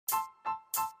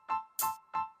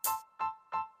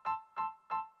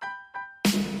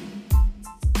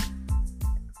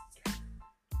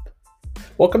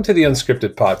Welcome to the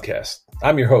Unscripted podcast.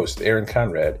 I'm your host, Aaron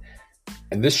Conrad,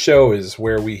 and this show is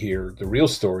where we hear the real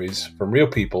stories from real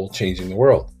people changing the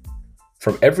world.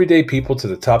 From everyday people to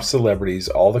the top celebrities,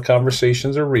 all the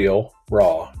conversations are real,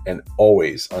 raw, and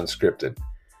always unscripted.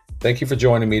 Thank you for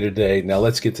joining me today. Now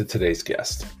let's get to today's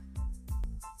guest.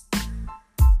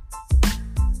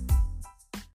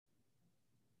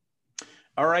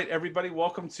 All right, everybody,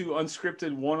 welcome to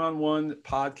Unscripted One-on-One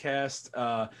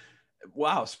podcast.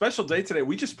 Wow, special day today.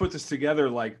 We just put this together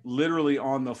like literally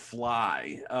on the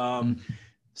fly.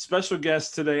 Special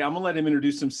guest today. I'm gonna let him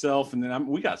introduce himself, and then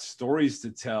we got stories to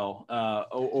tell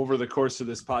over the course of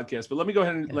this podcast. But let me go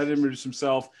ahead and let him introduce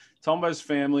himself, tell him about his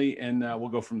family, and we'll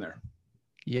go from there.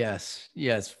 Yes.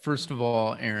 First of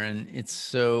all, Aaron, it's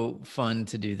so fun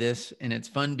to do this, and it's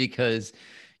fun because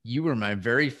you were my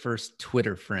very first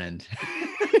Twitter friend.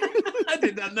 I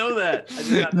did not know that.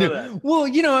 Well,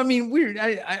 weird.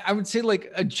 I would say like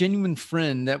a genuine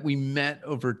friend that we met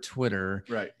over Twitter.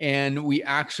 Right. And we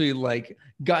actually like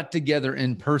got together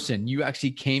in person. You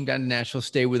actually came down to Nashville,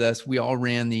 stay with us. We all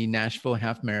ran the Nashville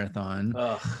half marathon.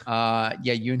 Yeah,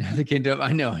 you and Heather came up.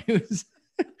 I know.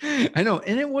 I know.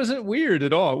 And it wasn't weird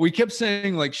at all. We kept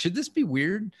saying like, should this be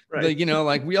weird? Right. Like,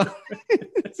 like we all,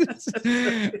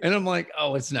 and I'm like,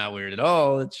 oh, it's not weird at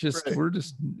all. It's just, right. we're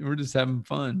just having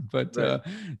fun. But right.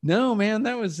 No, man,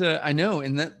 that was, I know.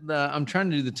 And that I'm trying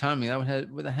to do the timing. That had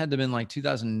to have been like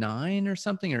 2009 or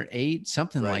something, or 8,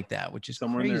 something right. like that, which is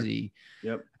somewhere crazy.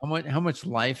 Yep. How much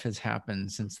life has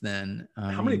happened since then?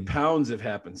 How many pounds have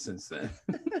happened since then?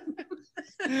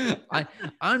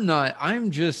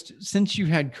 I'm just, since you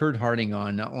had Kurt Harding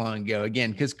on not long ago,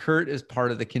 again, because Kurt is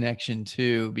part of the connection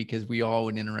too, because we all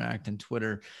would interact on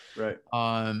Twitter. Right.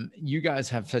 You guys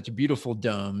have such beautiful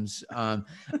domes. I'm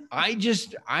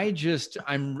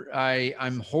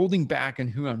holding back on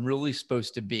who I'm really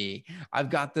supposed to be. I've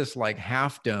got this like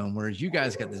half dome, whereas you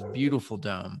guys got this beautiful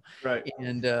dome. Right.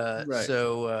 And right.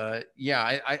 So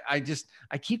yeah,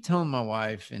 I keep telling my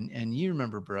wife, and you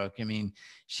remember Brooke, I mean,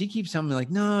 she keeps telling me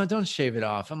like, no, don't shave it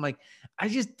off. I'm like,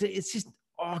 it's just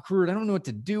awkward. I don't know what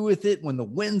to do with it when the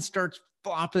wind starts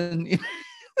flopping.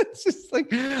 It's just like,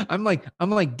 I'm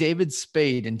like David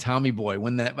Spade in Tommy Boy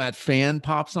when that fan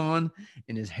pops on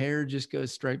and his hair just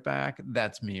goes straight back.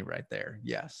 That's me right there.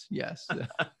 Yes.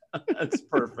 That's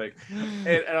perfect.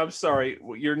 And I'm sorry,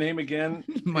 your name again?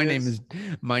 My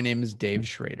name is Dave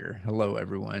Schroeder. Hello,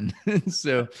 everyone.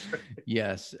 So,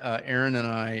 yes, Aaron and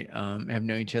I have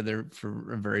known each other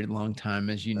for a very long time,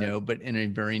 as you know, but in a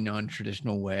very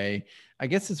non-traditional way. I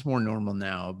guess it's more normal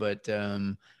now, but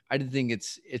I think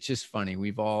it's just funny.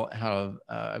 We've all have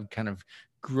kind of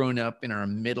grown up in our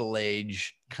middle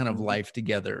age kind of life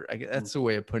together. That's the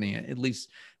way of putting it, at least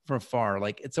from afar.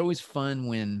 Like, it's always fun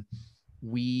when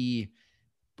we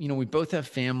both have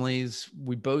families,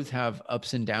 we both have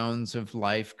ups and downs of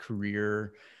life,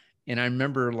 career. And I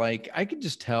remember like, I could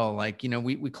just tell like,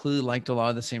 we clearly liked a lot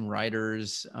of the same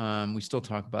writers. We still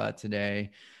talk about it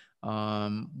today.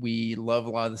 We love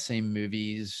a lot of the same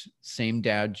movies, same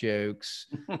dad jokes,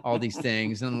 all these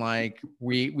things. And like,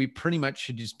 we pretty much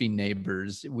should just be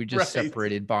neighbors. We just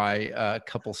separated by a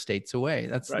couple states away.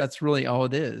 That's really all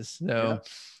it is. So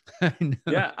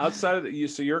yeah, outside of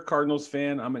so you're a Cardinals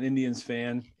fan, I'm an Indians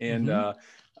fan, and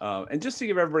and just to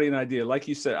give everybody an idea, like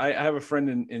you said, I have a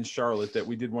friend in Charlotte that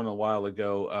we did one a while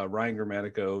ago, Ryan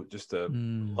Grammatico. Just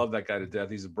love that guy to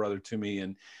death. He's a brother to me,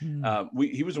 and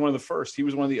he was one of the first. He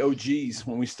was one of the OGs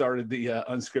when we started the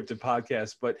Unscripted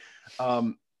podcast. But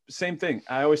same thing.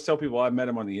 I always tell people I met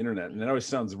him on the internet, and that always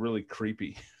sounds really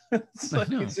creepy. It's like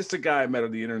it's just a guy I met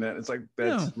on the internet. It's like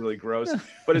that's really gross,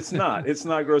 but it's not. It's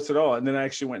not gross at all. And then I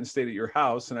actually went and stayed at your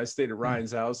house, and I stayed at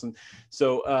Ryan's house, and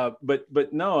so.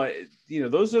 But no,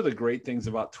 those are the great things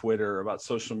about Twitter, about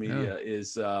social media,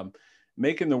 is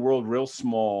making the world real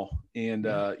small. And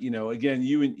again,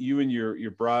 you and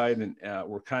your bride and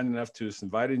were kind enough to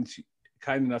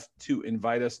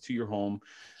invite us to your home.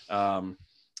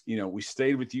 We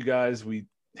stayed with you guys.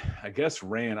 I guess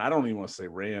ran. I don't even want to say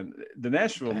ran. The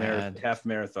Nashville half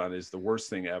marathon is the worst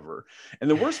thing ever. And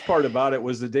the worst part about it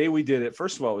was the day we did it.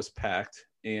 First of all, it was packed,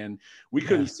 and we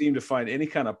couldn't seem to find any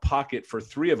kind of pocket for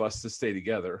 3 of us to stay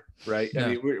together. Right. I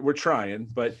mean, we're trying,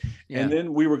 but, and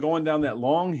then we were going down that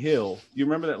long hill. You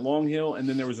remember that long hill? And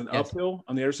then there was an uphill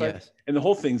on the other side, and the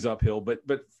whole thing's uphill, but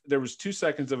there was 2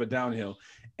 seconds of a downhill.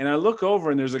 And I look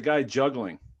over and there's a guy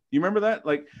juggling. You remember that?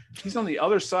 Like, he's on the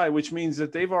other side, which means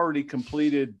that they've already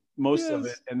completed most of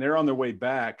it, and they're on their way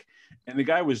back. And the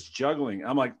guy was juggling.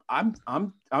 I'm like, I'm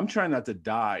trying not to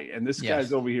die, and this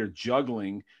guy's over here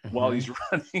juggling while he's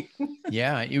running.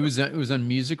 Yeah, it was on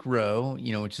Music Row,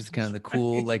 which is kind of the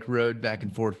cool like road back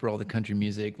and forth where all the country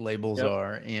music labels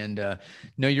are. And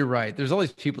no, you're right. There's all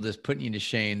these people just putting you to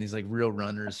shame. These like real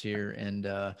runners here, and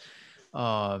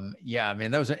yeah,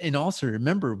 man, that was. And also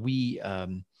remember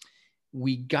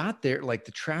we got there, like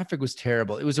the traffic was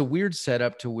terrible. It was a weird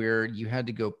setup to where you had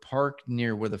to go park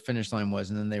near where the finish line was,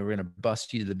 and then they were going to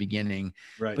bus you to the beginning.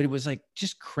 Right. But it was like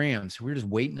just crammed. So we were just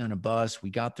waiting on a bus. We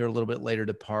got there a little bit later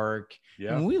to park.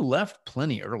 Yeah. And we left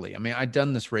plenty early. I mean, I'd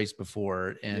done this race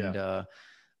before, and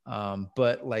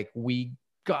but like we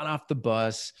got off the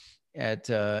bus at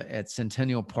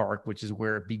Centennial Park, which is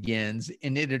where it begins,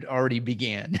 and it had already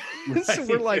began. Right. So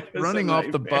we're like running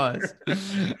off the bus. We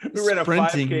ran a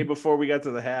 5K before we got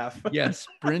to the half.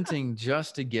 Sprinting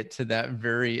just to get to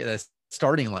that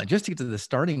starting line, just to get to the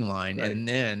starting line. Right. And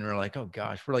then we're like, oh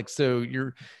gosh, we're like, so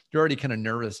you're already kind of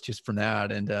nervous just from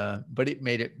that. And but it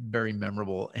made it very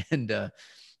memorable. And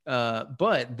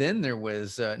but then there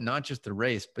was not just the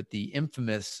race, but the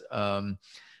infamous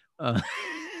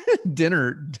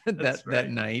dinner that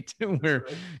night where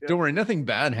don't worry, nothing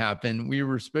bad happened. We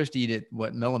were supposed to eat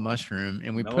at Mellow Mushroom,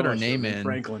 and we put our name in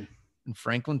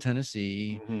Franklin,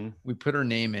 Tennessee. Mm-hmm. We put our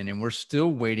name in, and we're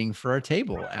still waiting for our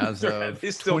table as of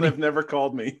they still have never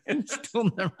called me.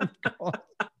 Still never called.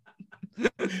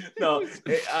 No,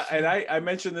 and I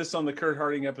mentioned this on the Kurt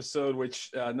Harding episode,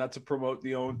 which not to promote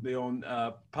the own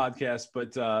podcast,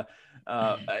 but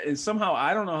and somehow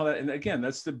I don't know how that. And again,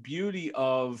 that's the beauty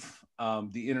of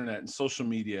the internet and social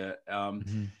media.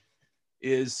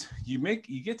 Is you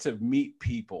get to meet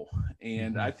people,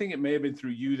 and I think it may have been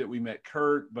through you that we met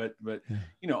Kurt, but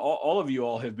all of you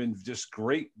all have been just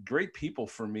great people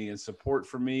for me and support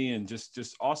for me, and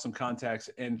just awesome contacts.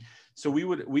 And so we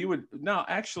would now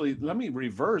actually let me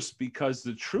reverse, because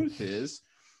the truth is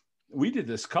we did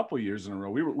this couple years in a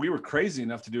row. We were crazy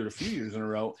enough to do it a few years in a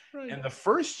row. Right. And the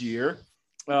first year,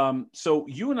 so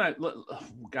you and I,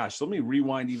 gosh, let me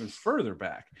rewind even further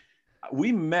back.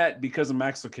 We met because of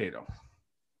Max Lucado.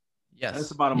 Yes. That's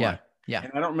the bottom line. Yeah.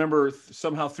 And I don't remember,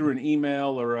 somehow through an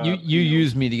email or you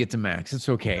used me to get to Max. It's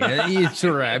okay. It's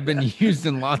all right. I've been used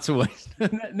in lots of ways.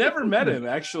 Never met him,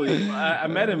 actually. I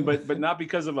met him, but not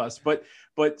because of us. But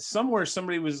somewhere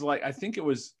somebody was like, I think it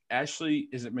was Ashley.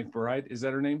 Is it McBride? Is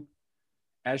that her name?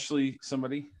 Ashley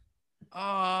somebody?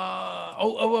 Yeah.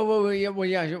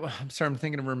 I'm sorry. I'm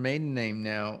thinking of her maiden name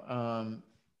now.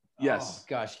 Yes. Oh,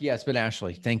 gosh. Yes. But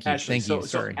Ashley, thank you. Ashley. Thank you.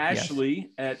 Sorry. So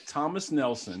Ashley at Thomas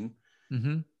Nelson,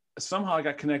 somehow I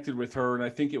got connected with her, and I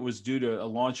think it was due to a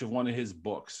launch of one of his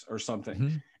books or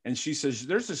something. And she says,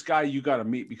 there's this guy you got to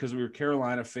meet, because we were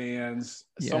Carolina fans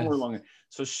somewhere along it.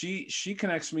 So she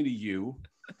connects me to you.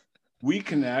 We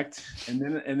connect, and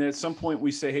then at some point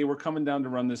we say, hey, we're coming down to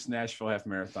run this Nashville half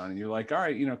marathon. And you're like, all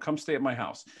right, come stay at my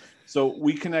house. So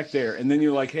we connect there. And then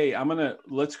you're like, hey,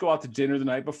 let's go out to dinner the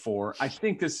night before. I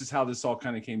think this is how this all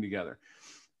kind of came together.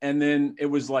 And then it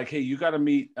was like, hey, you got to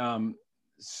meet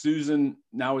Susan,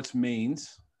 now it's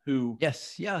Maines, who.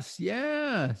 Yes.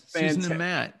 Susan and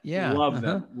Matt. Yeah.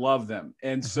 Love them.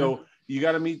 And so you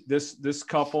got to meet this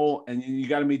couple, and you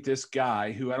got to meet this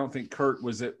guy who I don't think Kurt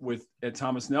was at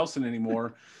Thomas Nelson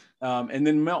anymore. And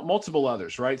then multiple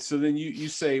others, right? So then you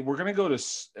say, we're going to go to,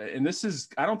 and this is,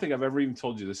 I don't think I've ever even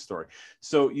told you this story.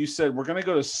 So you said, we're going to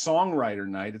go to songwriter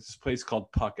night at this place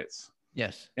called Puckett's.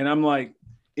 Yes. And I'm like,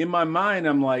 in my mind,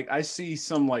 I'm like, I see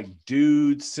some like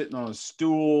dude sitting on a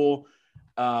stool,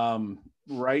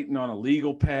 writing on a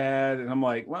legal pad. And I'm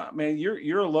like, well, man,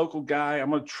 you're a local guy. I'm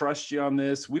going to trust you on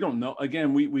this. We don't know.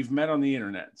 Again, we've met on the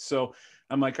internet. So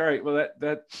I'm like, all right, well,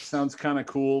 that sounds kind of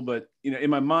cool. But, in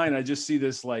my mind, I just see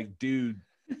this like dude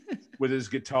with his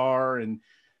guitar. And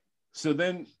so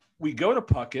then we go to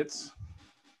Puckett's.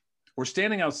 We're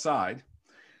standing outside,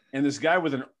 and this guy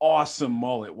with an awesome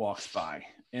mullet walks by.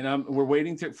 And we're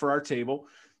waiting for our table.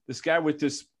 This guy with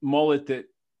this mullet that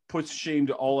puts shame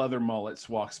to all other mullets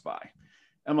walks by.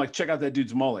 I'm like, check out that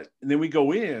dude's mullet. And then we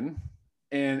go in,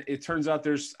 and it turns out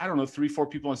there's, I don't know, 3-4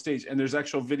 people on stage, and there's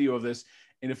actual video of this.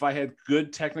 And if I had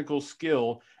good technical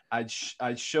skill, I'd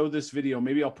show this video.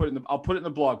 Maybe I'll put it in the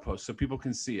blog post so people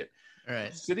can see it. All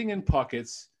right. Sitting in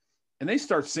Puckett's, and they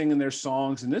start singing their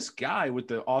songs. And this guy with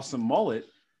the awesome mullet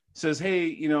says,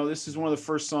 hey, this is one of the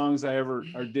first songs I ever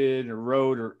did or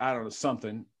wrote, or I don't know,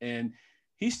 something. And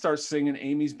he starts singing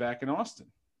Amy's Back in Austin.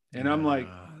 And I'm like,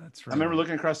 that's right. I remember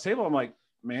looking across the table. I'm like,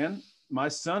 man, my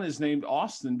son is named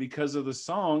Austin because of the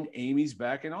song Amy's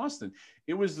Back in Austin.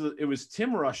 It was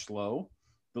Tim Rushlow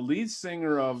the lead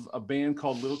singer of a band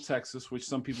called Little Texas, which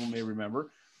some people may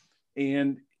remember.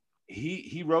 And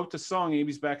he wrote the song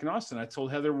Amy's Back in Austin. I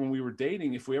told Heather when we were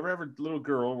dating, if we ever have a little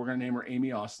girl, we're going to name her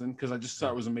Amy Austin, because I just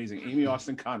thought it was amazing. Amy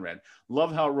Austin Conrad.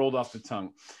 Love how it rolled off the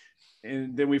tongue.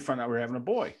 And then we found out we were having a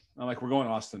boy. I'm like, we're going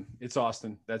to Austin. It's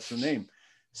Austin. That's the name.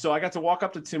 So I got to walk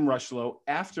up to Tim Rushlow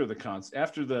after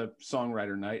the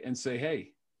songwriter night and say,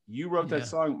 hey, you wrote that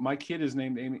song. My kid is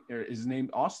named Amy, is named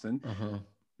Austin.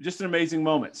 Just an amazing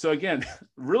moment. So again,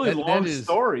 really long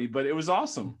story, but it was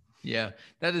awesome. Yeah,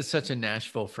 that is such a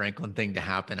Nashville Franklin thing to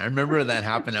happen. I remember that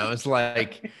happened. I was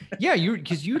like, yeah,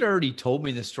 because you'd already told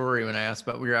me the story when I asked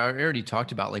about, I already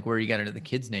talked about like where you got into the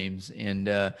kids' names. And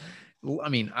I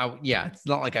mean, it's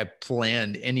not like I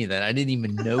planned any of that. I didn't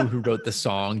even know who wrote the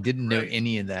song, didn't know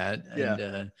any of that.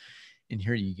 Yeah. And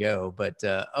here you go. But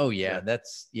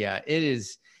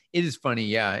it is funny.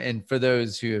 Yeah. And for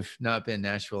those who have not been in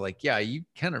Nashville, like, yeah, you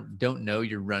kind of don't know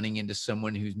you're running into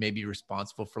someone who's maybe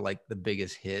responsible for like the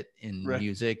biggest hit in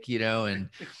music, you know, and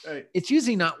it's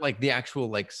usually not like the actual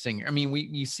like singer. I mean,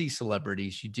 you see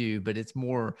celebrities, you do, but it's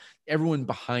more everyone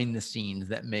behind the scenes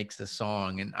that makes the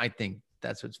song. And I think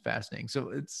that's what's fascinating. So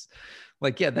it's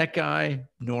like, yeah, that guy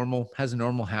has a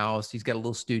normal house. He's got a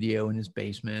little studio in his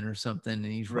basement or something, and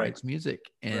he writes music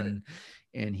and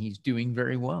he's doing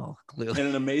very well, clearly. And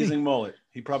an amazing mullet.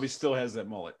 He probably still has that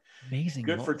mullet. Amazing.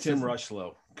 Good for Tim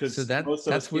Rushlow, because most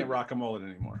of us can't rock a mullet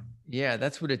anymore. Yeah,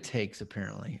 that's what it takes,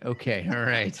 apparently. Okay. All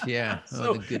right. Yeah.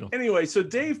 So anyway, so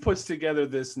Dave puts together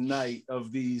this night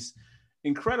of these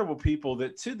incredible people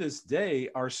that to this day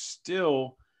are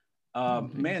still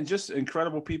man, just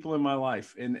incredible people in my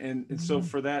life. And so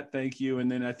for that, thank you.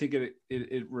 And then I think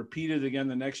it repeated again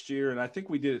the next year. And I think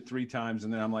we did it 3 times.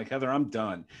 And then I'm like, Heather, I'm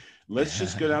done. Let's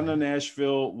just go down to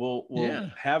Nashville.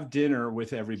 We'll have dinner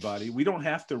with everybody. We don't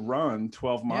have to run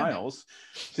 12 miles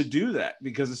to do that,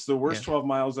 because it's the worst 12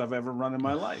 miles I've ever run in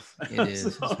my life. It is.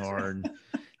 It's hard.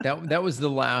 That was the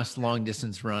last long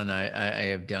distance run I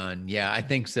have done. Yeah, I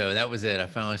think so. That was it. I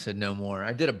finally said no more.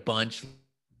 I did a bunch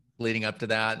leading up to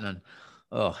that, and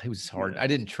it was hard. I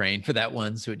didn't train for that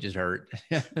one, so it just hurt.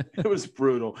 It was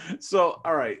brutal. So,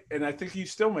 all right. And I think you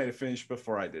still made it finish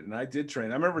before I did. And I did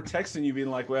train. I remember texting you being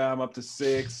like, well, I'm up to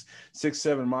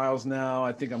 7 miles now.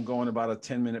 I think I'm going about a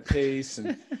 10-minute pace.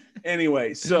 And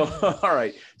anyway, so, all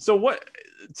right. So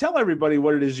tell everybody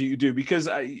what it is you do, because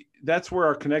that's where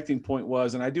our connecting point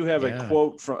was. And I do have a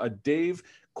quote from a Dave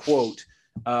quote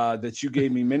that you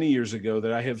gave me many years ago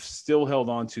that I have still held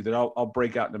on to, that I'll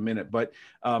break out in a minute. But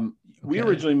we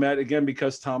originally met again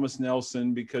because Thomas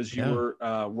Nelson, because you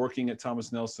were working at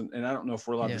Thomas Nelson, and I don't know if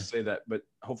we're allowed to say that, but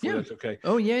hopefully that's okay.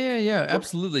 Oh yeah,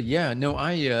 absolutely. Yeah, no,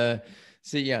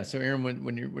 so Aaron,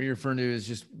 what you're referring to is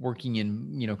just working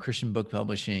in Christian book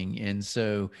publishing, and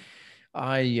so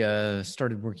I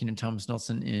started working at Thomas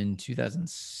Nelson in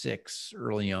 2006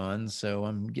 early on. So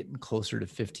I'm getting closer to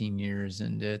 15 years,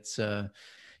 and it's,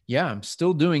 I'm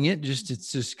still doing it.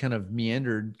 It's just kind of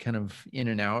meandered kind of in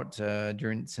and out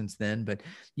since then. But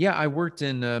yeah, I worked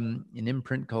in an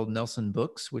imprint called Nelson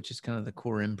Books, which is kind of the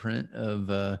core imprint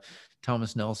of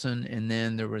Thomas Nelson. And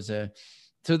then there was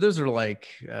so those are like,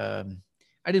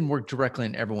 I didn't work directly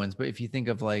on everyone's, but if you think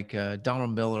of like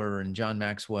Donald Miller and John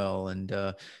Maxwell and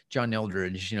John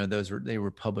Eldridge, they were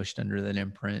published under that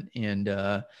imprint. And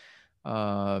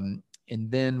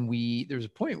then there was a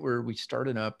point where we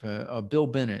started up Bill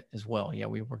Bennett as well. Yeah,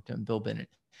 we worked on Bill Bennett.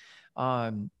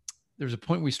 There's a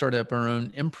point we started up our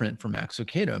own imprint for Max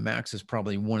Lucado. Max is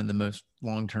probably one of the most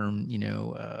long-term,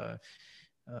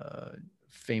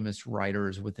 famous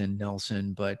writers within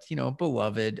Nelson, but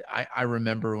beloved. I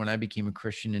remember when I became a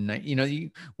Christian, and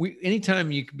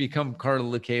anytime you become part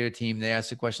of the Lucado team, they ask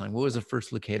the question like, "What was the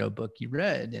first Lucado book you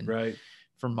read?" And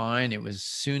for mine, it was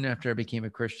soon after I became a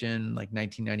Christian, like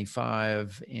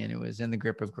 1995, and it was In the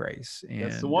Grip of Grace. And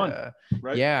that's the one,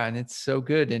 right? Yeah, and it's so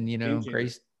good. And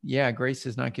Grace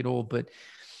does not get old, but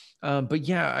I'm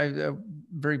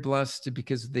very blessed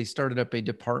because they started up a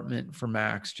department for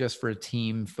Max, just for a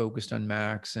team focused on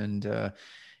Max. And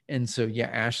so,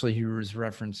 Ashley, who was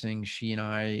referencing, she and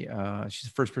I, she's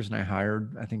the first person I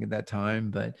hired, I think at that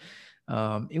time, but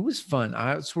it was fun.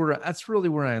 That's really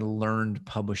where I learned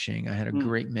publishing. I had a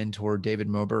great mentor, David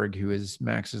Moberg, who is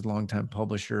Max's longtime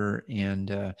publisher.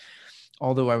 And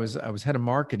although I was head of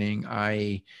marketing,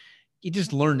 you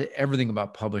just learned everything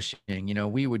about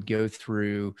publishing. We would go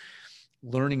through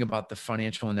learning about the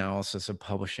financial analysis of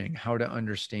publishing, how to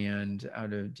understand, how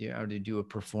to do a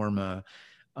pro forma,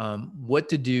 what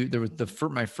to do. There was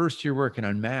my first year working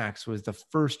on Max was the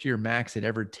first year Max had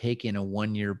ever taken a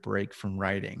 1-year break from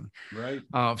writing. Right.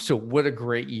 So what a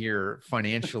great year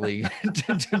financially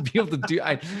to be able to do.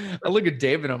 I look at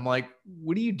David, I'm like,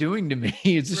 what are you doing to me?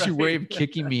 Is this your way of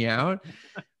kicking me out?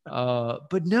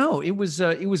 But no, it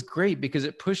was great because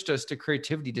it pushed us to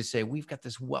creativity to say, we've got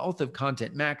this wealth of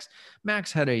content. Max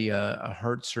had a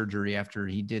heart surgery after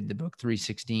he did the book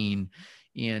 316.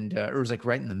 And it was like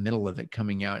right in the middle of it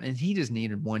coming out, and he just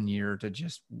needed 1 year to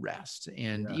just rest.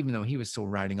 And even though he was still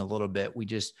writing a little bit, we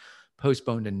just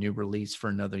postponed a new release for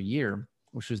another year,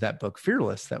 which was that book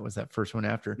Fearless. That was that first one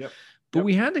after. Yep. But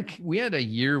we had a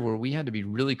year where we had to be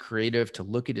really creative to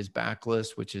look at his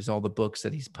backlist, which is all the books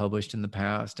that he's published in the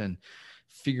past, and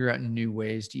figure out new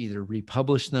ways to either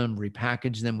republish them,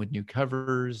 repackage them with new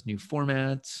covers, new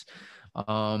formats,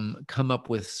 come up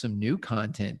with some new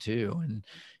content too. And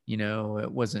it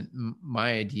wasn't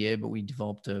my idea, but we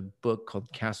developed a book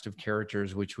called Cast of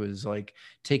Characters, which was like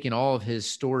taking all of his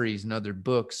stories and other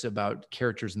books about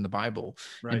characters in the Bible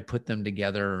and put them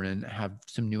together and have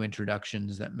some new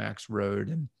introductions that Max wrote.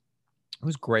 And it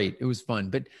was great. It was fun.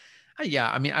 But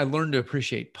I learned to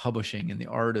appreciate publishing and the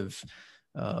art of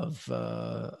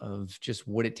just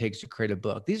what it takes to create a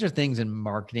book. These are things in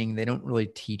marketing they don't really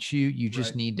teach you. You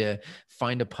just need to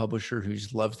find a publisher who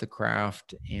just loves the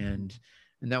craft, and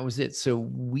that was it. So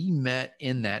we met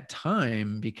in that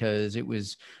time because it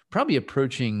was probably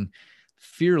approaching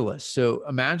Fearless. So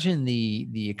imagine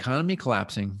the economy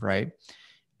collapsing, right?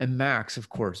 And Max, of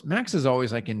course, Max is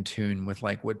always like in tune with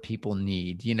like what people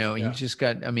need. He's just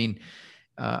got,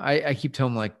 I keep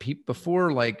telling him like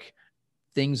before like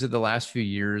things of the last few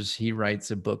years, he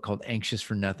writes a book called Anxious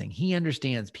for Nothing. He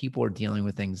understands people are dealing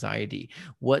with anxiety.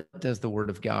 What does the Word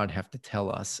of God have to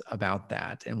tell us about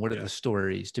that? And what are the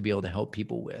stories to be able to help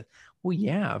people with? Well,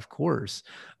 yeah, of course.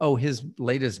 Oh, his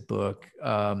latest book,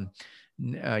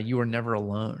 You Are Never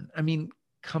Alone. I mean,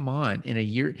 come on, in a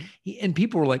year. And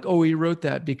people were like, oh, he wrote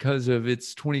that because of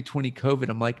it's 2020 COVID.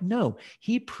 I'm like, no,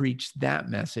 he preached that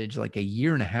message like a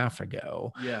year and a half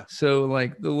ago. Yeah. So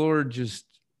like the Lord just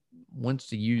wants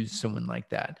to use someone like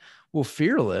that. Well,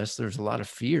 Fearless, there's a lot of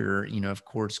fear, of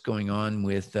course, going on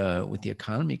with the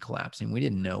economy collapsing. We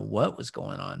didn't know what was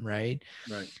going on, right?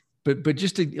 Right. But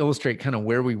just to illustrate kind of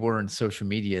where we were in social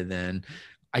media then,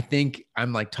 I think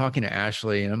I'm like talking to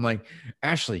Ashley, and I'm like,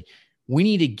 Ashley, we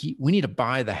need to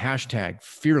buy the hashtag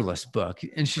Fearless book.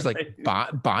 And she's like,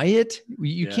 buy it?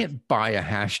 You can't buy a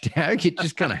hashtag. It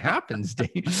just kind of happens,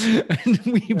 Dave. And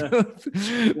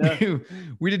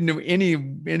we didn't know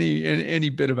any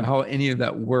bit of how any of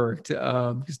that worked,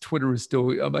 because Twitter was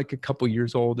still like a couple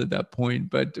years old at that point.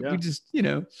 But we just,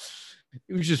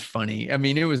 it was just funny. I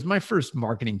mean, it was my first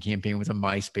marketing campaign was a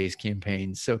MySpace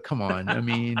campaign. So come on. I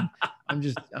mean, I'm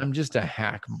just a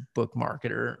hack book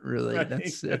marketer, really. Right.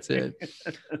 That's it.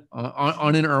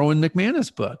 On an Erwin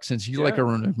McManus book, since you like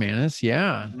Erwin McManus.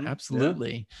 Yeah,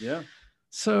 absolutely. Yeah.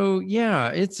 So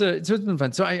it's been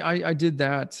fun. So I did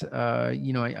that.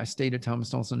 I stayed at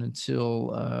Thomas Nelson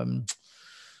until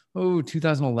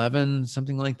 2011,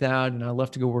 something like that. And I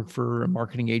left to go work for a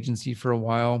marketing agency for a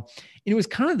while. And it was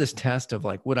kind of this test of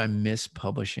like, would I miss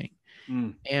publishing?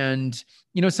 And,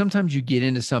 sometimes you get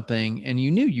into something and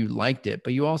you knew you liked it,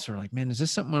 but you also are like, man, is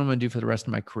this something I'm going to do for the rest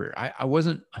of my career? I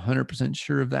wasn't 100%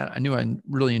 sure of that. I knew I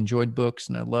really enjoyed books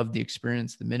and I loved the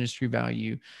experience, the ministry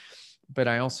value, but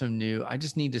I also knew I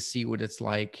just need to see what it's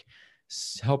like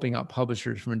helping out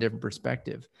publishers from a different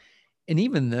perspective. And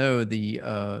even though the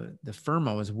firm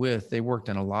I was with, they worked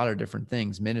on a lot of different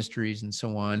things, ministries and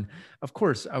so on. Of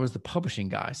course, I was the publishing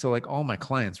guy. So like all my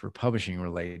clients were publishing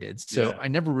related. So I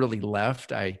never really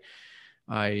left. I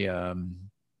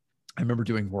remember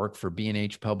doing work for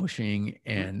B&H Publishing,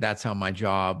 and that's how my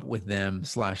job with them /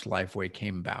 Lifeway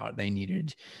came about. They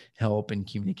needed help in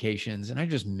communications, and I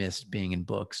just missed being in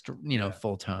books,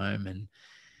 full time.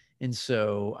 And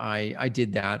so I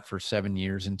did that for 7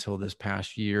 years until this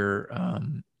past year,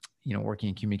 working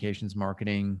in communications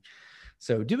marketing.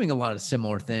 So doing a lot of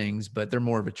similar things, but they're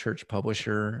more of a church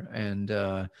publisher,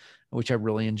 and which I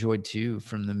really enjoyed too,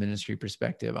 from the ministry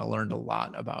perspective. I learned a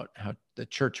lot about how the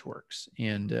church works.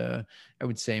 And I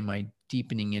would say my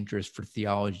deepening interest for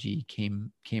theology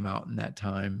came out in that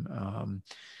time.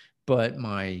 But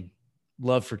my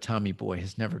love for Tommy Boy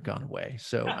has never gone away.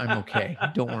 So I'm okay.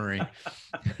 Don't worry.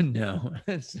 No.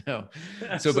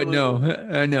 But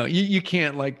no, you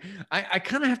can't I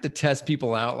kind of have to test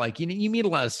people out. Like, you meet a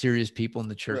lot of serious people in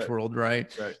the church world,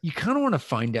 right? You kind of want to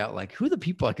find out like, who are the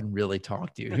people I can really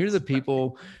talk to? Who are the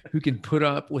people who can put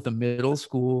up with a middle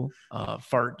school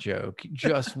fart joke,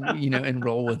 just, and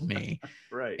roll with me.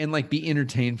 Right. and like be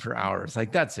entertained for hours.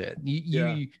 Like that's it.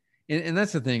 And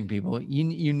that's the thing, people.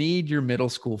 You need your middle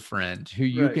school friend who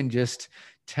you Right. can just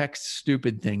text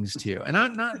stupid things to, and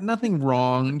I'm not nothing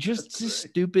wrong, just Right.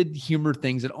 stupid humor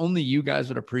things that only you guys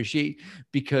would appreciate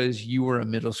because you were a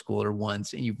middle schooler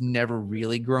once and you've never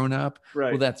really grown up.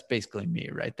 Right. Well, that's basically me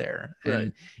right there.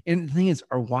 Right. And the thing is,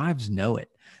 our wives know it.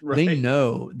 They Right.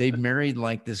 know they've married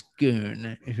like this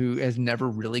goon who has never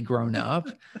really grown up.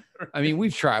 I mean,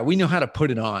 we've tried. We know how to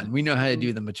put it on. We know how to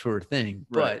do the mature thing.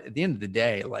 Right. But at the end of the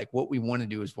day, like what we want to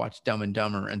do is watch Dumb and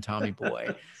Dumber and Tommy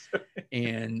Boy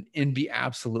and be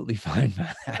absolutely fine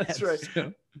by that. That's right.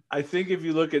 So, I think if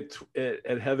you look at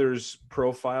Heather's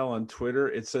profile on Twitter,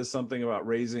 it says something about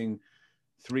raising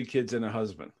 3 kids and a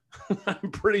husband.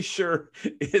 I'm pretty sure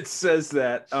it says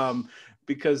that.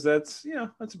 Because that's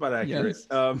about accurate. Yes.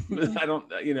 I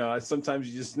don't, sometimes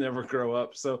you just never grow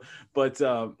up. So, but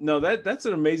no, that's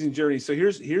an amazing journey. So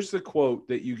here's the quote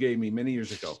that you gave me many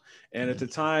years ago. And at the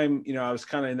time, I was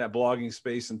kind of in that blogging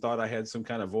space and thought I had some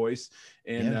kind of voice.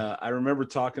 And I remember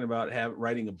talking about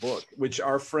writing a book, which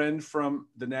our friend from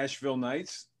the Nashville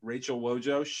Nights, Rachel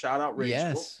Wojo, shout out Rachel.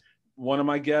 Yes. One of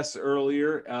my guests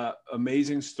earlier,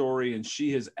 amazing story. And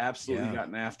she has absolutely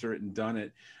gotten after it and done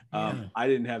it. I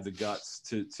didn't have the guts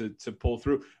to pull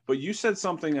through, but you said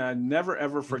something I never,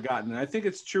 ever forgotten. And I think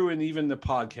it's true in even the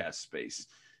podcast space.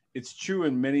 It's true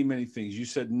in many, many things. You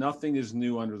said nothing is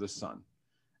new under the sun.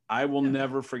 I will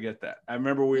never forget that. I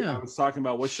remember I was talking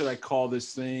about what should I call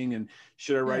this thing? And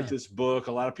should I write this book?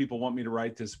 A lot of people want me to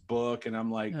write this book. And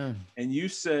I'm like, and you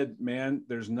said, man,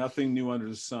 there's nothing new under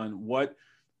the sun. What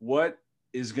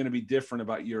is going to be different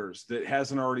about yours that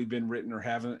hasn't already been written or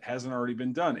hasn't already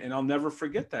been done? And I'll never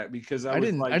forget that because I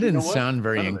didn't sound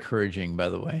very encouraging, by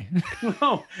the way.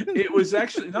 No, it was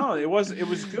actually, it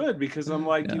was good because I'm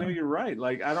like, you're right.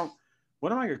 Like,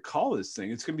 what am I going to call this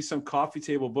thing? It's going to be some coffee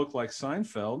table book like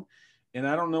Seinfeld. And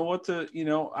I don't know what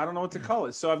to call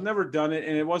it. So I've never done it.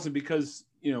 And it wasn't because,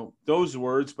 those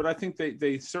words, but I think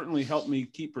they certainly helped me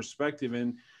keep perspective.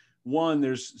 And one,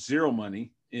 there's zero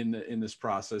money in this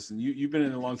process, and you've been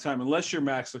in a long time. Unless you're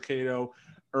Max Lucado,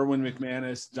 Erwin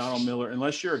McManus, Donald Miller,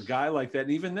 unless you're a guy like that,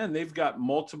 and even then they've got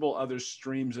multiple other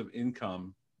streams of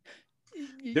income.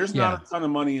 There's not a ton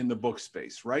of money in the book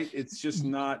space, right? It's just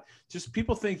not. Just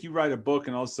people think you write a book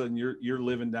and all of a sudden you're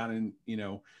living down in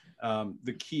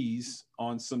the Keys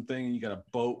on something, and you got a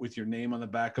boat with your name on the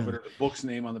back of it, or the book's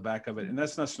name on the back of it, and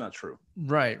that's not true.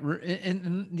 Right,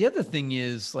 and the other thing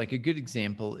is, like, a good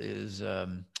example is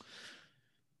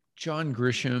John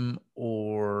Grisham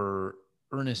or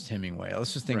Ernest Hemingway.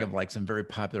 Let's just think of like some very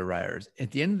popular writers.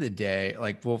 At the end of the day,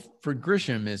 for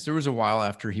Grisham, there was a while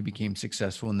after he became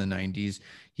successful in the 90s.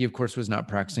 He, of course, was not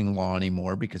practicing law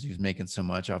anymore because he was making so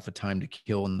much off of Time to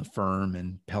Kill and The Firm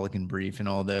and Pelican Brief and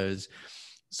all those.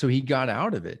 So he got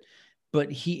out of it.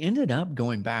 But he ended up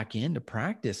going back in to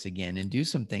practice again and do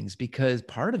some things, because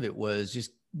part of it was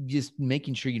just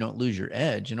making sure you don't lose your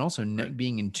edge, and also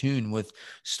being in tune with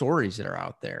stories that are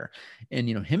out there. And,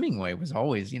 Hemingway was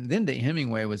always,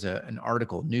 Hemingway was an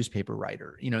article newspaper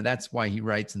writer. That's why he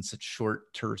writes in such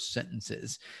short, terse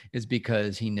sentences, is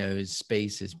because he knows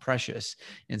space is precious.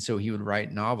 And so he would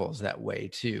write novels that way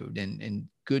too. And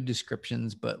good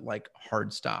descriptions, but like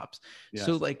hard stops. Yes.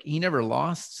 So like he never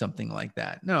lost something like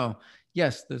that. No,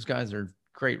 yes, those guys are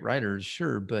great writers.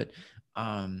 Sure. But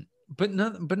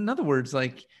in other words,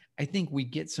 like, I think we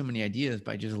get so many ideas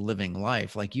by just living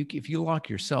life. Like, if you lock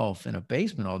yourself in a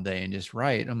basement all day and just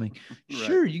write, I'm like,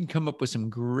 sure, you can come up with some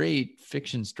great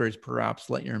fiction stories, perhaps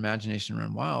let your imagination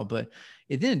run wild. But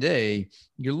at the end of the day,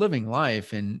 you're living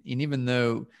life. And even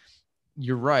though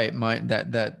you're right,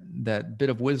 that bit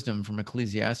of wisdom from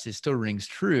Ecclesiastes still rings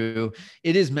true,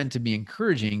 it is meant to be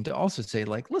encouraging to also say,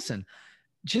 like, listen,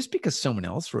 just because someone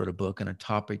else wrote a book on a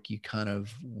topic you kind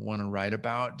of want to write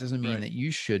about doesn't mean that you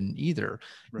shouldn't either.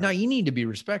 Now, you need to be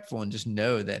respectful and just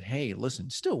know that, hey, listen,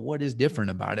 still, what is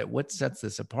different about it? What sets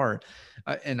this apart?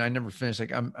 And I never finished.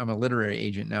 Like, I'm a literary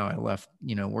agent now. I left,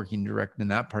 working direct in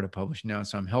that part of publishing now.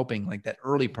 So I'm helping like that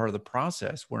early part of the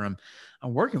process where I'm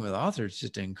working with authors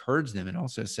just to encourage them and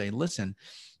also say, listen,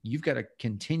 you've got to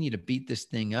continue to beat this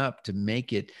thing up to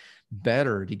make it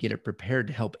better, to get it prepared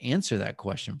to help answer that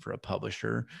question for a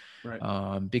publisher.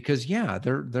 Because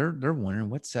they're wondering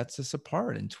what sets us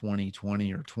apart in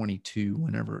 2020 or 22,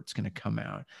 whenever it's going to come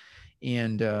out.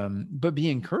 And but be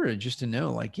encouraged just to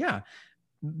know, like,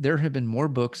 there have been more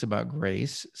books about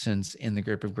grace since In the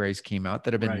Grip of Grace came out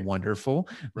that have been wonderful,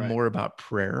 more about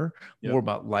prayer, more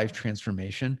about life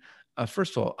transformation.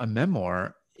 First of all, a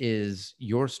memoir is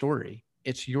your story.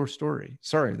 it's your story.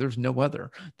 Sorry, there's no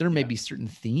other. There may be certain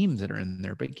themes that are in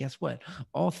there, but guess what?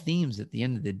 All themes at the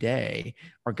end of the day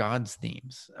are God's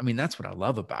themes. I mean, that's what I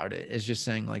love about it, is just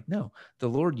saying like, no, the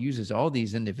Lord uses all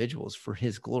these individuals for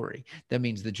his glory. That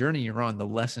means the journey you're on, the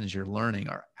lessons you're learning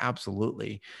are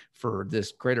absolutely for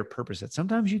this greater purpose that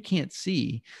sometimes you can't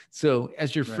see. So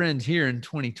as your friend here in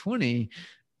 2020,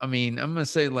 I mean, I'm going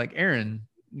to say like, Aaron,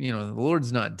 you know, the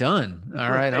Lord's not done. All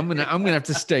right. I'm going to have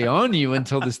to stay on you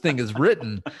until this thing is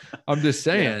written. I'm just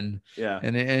saying. Yeah.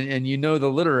 And you know, the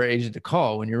literary agent to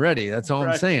call when you're ready. That's all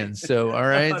I'm saying. So, all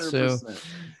right. 100%. So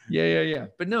yeah.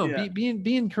 But no,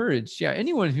 be encouraged. Yeah.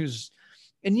 Anyone who's,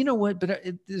 and you know what, but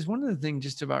there's one of the things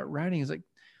just about writing is like,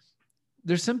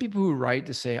 there's some people who write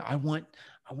to say, I want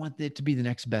it to be the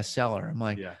next bestseller. I'm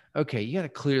like, okay, you got to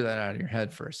clear that out of your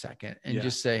head for a second and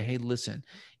just say, hey, listen,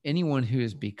 anyone who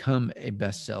has become a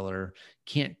bestseller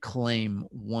can't claim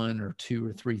one or two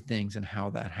or three things and how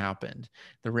that happened.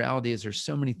 The reality is there's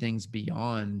so many things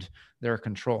beyond their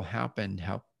control happened,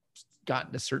 how got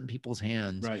into certain people's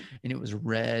hands and it was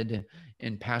read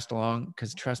and passed along.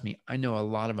 Because trust me, I know a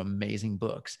lot of amazing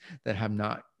books that have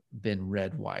not been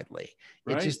read widely.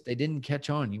 It just, they didn't catch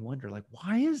on. You wonder like,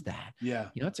 why is that? You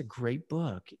know, it's a great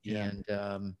book and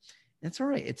that's all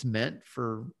right. It's meant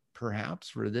for perhaps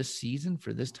for this season,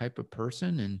 for this type of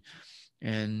person.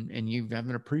 And you have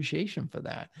an appreciation for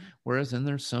that. Whereas then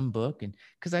there's some book, and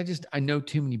because I know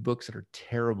too many books that are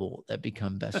terrible that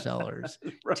become bestsellers.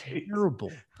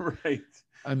 Terrible.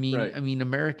 I mean,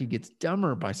 America gets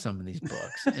dumber by some of these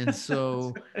books. And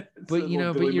so, but you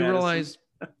know, but you realize,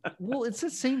 well, it's the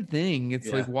same thing.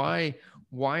 It's like,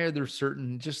 why are there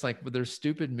certain, just like with there's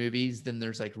stupid movies, then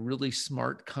there's like really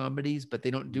smart comedies, but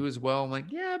they don't do as well. I'm like,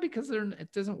 because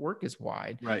it doesn't work as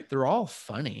wide. They're all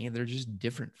funny. They're just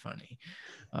different funny.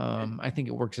 I think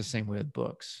it works the same way with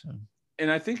books. So.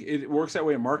 And I think it works that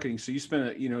way in marketing. So you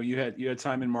spent, you had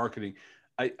time in marketing.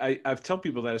 I've tell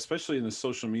people that, especially in the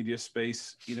social media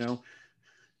space,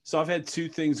 so I've had two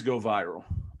things go viral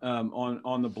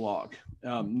on the blog.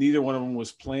 Neither one of them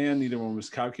was planned. Neither one was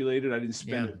calculated. I didn't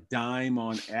spend a dime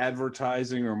on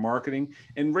advertising or marketing.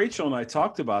 And Rachel and I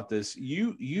talked about this.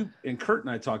 You and Kurt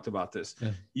and I talked about this.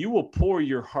 You will pour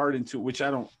your heart into it, which I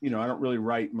don't really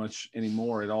write much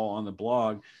anymore at all on the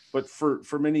blog. But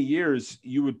for many years,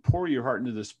 you would pour your heart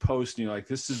into this post and you're like,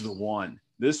 this is the one.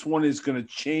 This one is going to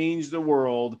change the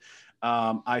world.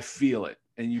 I feel it.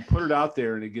 And you put it out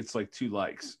there and it gets like 2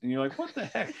 likes and you're like, what the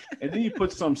heck? And then you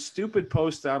put some stupid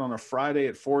post out on a Friday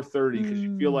at 4:30 because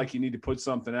you feel like you need to put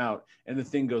something out and the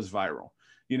thing goes viral,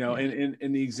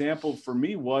 and the example for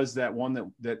me was that one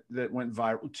that went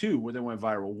viral, 2 that went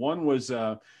viral. One was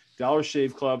Dollar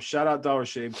Shave Club. Shout out Dollar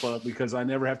Shave Club, because I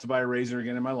never have to buy a razor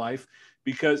again in my life,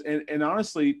 because, and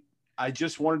honestly, I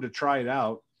just wanted to try it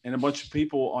out. And a bunch of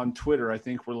people on Twitter, I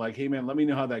think, were like, hey, man, let me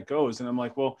know how that goes. And I'm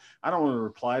like, well, I don't want to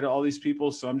reply to all these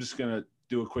people, so I'm just going to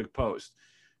do a quick post.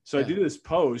 So I do this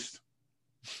post,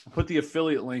 put the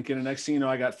affiliate link in, and next thing you know,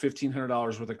 I got $1,500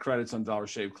 worth of credits on Dollar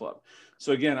Shave Club.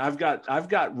 So again, I've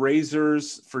got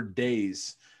razors for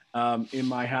days in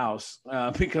my house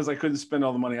because I couldn't spend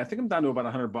all the money. I think I'm down to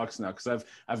about $100 now because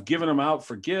I've given them out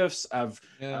for gifts. I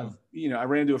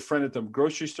ran into a friend at the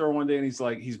grocery store one day and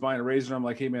he's buying a razor. I'm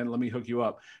like, hey man, let me hook you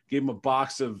up. Gave him a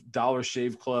box of Dollar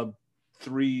Shave Club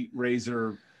 3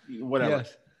 razor, whatever.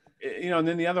 And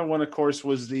then the other one, of course,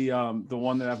 was the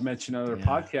one that I've mentioned on other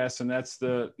podcasts, and that's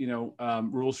the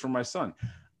rules for my son.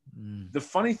 The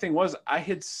funny thing was I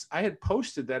had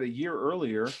posted that a year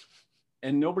earlier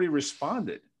and nobody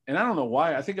responded. And I don't know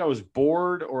why. I think I was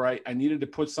bored or I needed to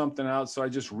put something out. So I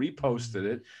just reposted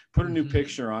it, put a new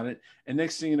picture on it. And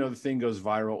next thing you know, the thing goes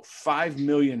viral. 5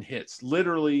 million hits,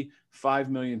 literally 5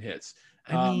 million hits.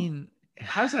 I mean,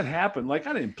 how does that happen? Like,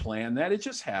 I didn't plan that. It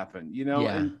just happened,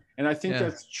 And I think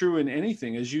that's true in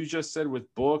anything, as you just said,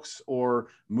 with books or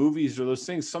movies or those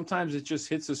things. Sometimes it just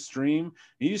hits a stream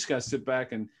and you just got to sit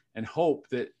back and hope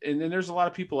that, and then there's a lot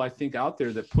of people I think out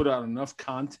there that put out enough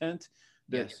content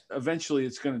that eventually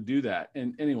it's going to do that.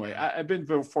 And anyway, I've been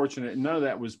very fortunate. And none of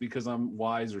that was because I'm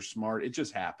wise or smart. It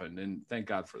just happened. And thank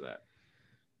God for that.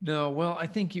 No, well, I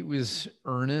think it was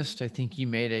earnest. I think you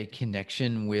made a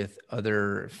connection with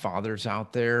other fathers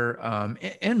out there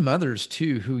and mothers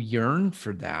too, who yearn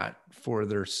for that for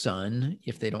their son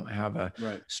if they don't have a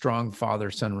strong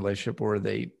father-son relationship, or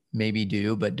they maybe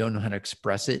do, but don't know how to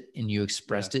express it. And you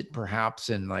expressed it perhaps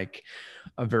in like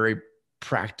a very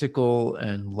practical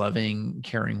and loving,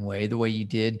 caring way, the way you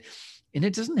did. And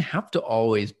it doesn't have to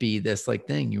always be this like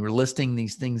thing. You were listing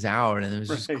these things out and it was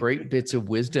just great bits of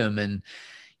wisdom. And,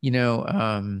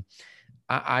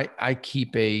 I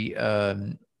keep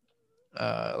a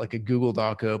like a Google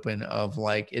Doc open of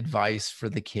like advice for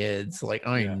the kids. Like,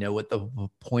 I don't even know what the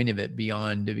point of it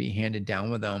beyond to be handed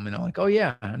down with them. And I'm like, oh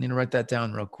yeah, I need to write that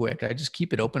down real quick. I just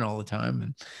keep it open all the time.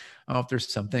 And I don't know if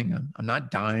there's something, I'm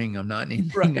not dying. I'm not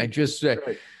anything. I just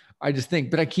think,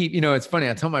 but I keep, it's funny.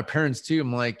 I tell my parents too,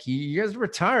 I'm like, you guys are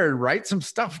retired, write some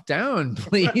stuff down,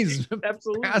 please. Right.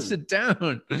 Absolutely. Pass it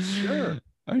down. Sure.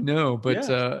 I know, but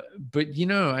I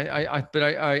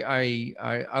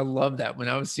love that when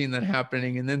I was seeing that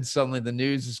happening, and then suddenly the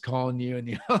news is calling you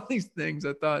and all these things.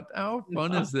 I thought, how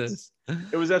fun is this?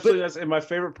 It was absolutely nice. And my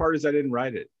favorite part is I didn't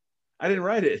write it.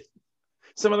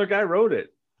 Some other guy wrote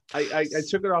it. I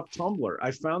took it off Tumblr.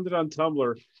 I found it on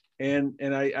Tumblr, and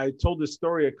I told this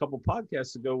story a couple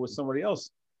podcasts ago with somebody else.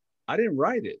 I didn't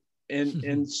write it,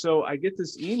 and so I get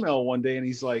this email one day, and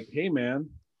he's like, "Hey man,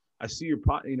 I see your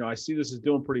I see this is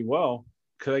doing pretty well.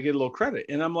 Could I get a little credit?"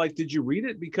 And I'm like, "Did you read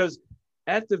it?" Because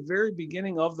at the very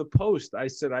beginning of the post, I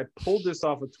said, "I pulled this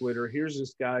off of Twitter. Here's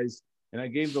this guy's," and I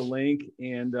gave the link.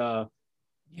 And the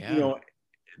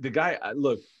guy,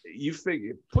 look, you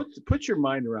figure, put your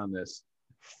mind around this: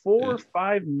 4 or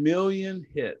 5 million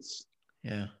hits.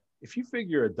 Yeah. If you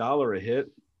figure $1 a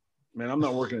hit, man, I'm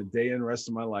not working a day in the rest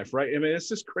of my life, right? I mean, it's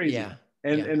just crazy. Yeah.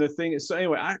 And the thing is, so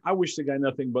anyway, I wish the guy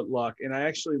nothing but luck. And I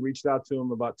actually reached out to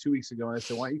him about 2 weeks ago, and I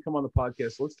said, "Why don't you come on the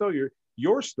podcast? Let's tell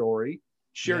your story,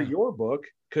 share your book."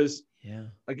 Because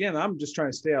again, I'm just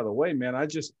trying to stay out of the way, man.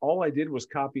 All I did was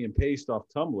copy and paste off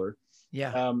Tumblr.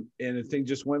 Yeah. And the thing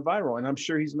just went viral. And I'm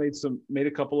sure he's made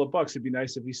a couple of bucks. It'd be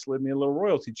nice if he slid me a little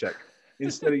royalty check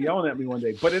instead of yelling at me one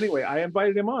day. But anyway, I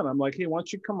invited him on. I'm like, "Hey, why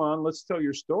don't you come on? Let's tell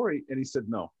your story." And he said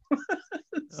no.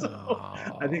 So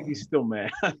I think he's still mad.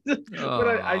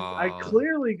 But I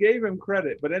clearly gave him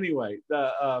credit. But anyway,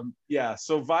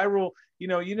 so viral,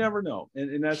 you never know.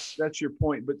 And that's your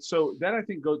point. But so that, I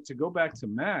think, go back to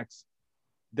Max,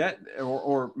 that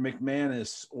or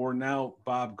McManus, or now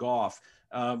Bob Goff,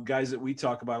 guys that we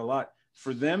talk about a lot,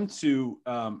 for them to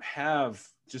have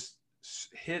just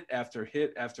hit after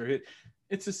hit after hit.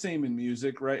 It's the same in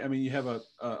music, right? I mean, you have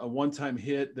a one-time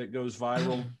hit that goes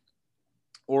viral,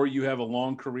 or you have a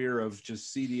long career of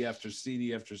just CD after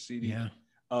CD after CD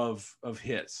of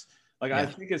hits. Like, I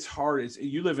think it's hard.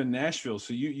 You live in Nashville,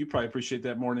 so you probably appreciate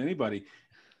that more than anybody.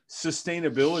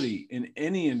 Sustainability in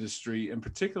any industry, and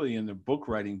particularly in the book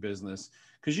writing business,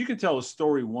 because you can tell a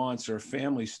story once, or a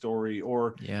family story,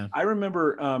 or I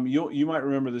remember, you might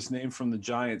remember this name from the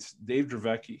Giants. Dave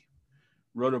Dravecky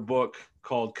wrote a book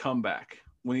called Comeback.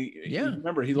 When he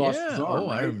remember, he lost his arm.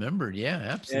 Right? I remembered. Yeah,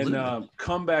 absolutely. And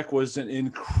Comeback was an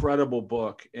incredible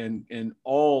book, and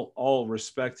all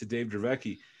respect to Dave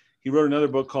Dravecky. He wrote another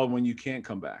book called When You Can't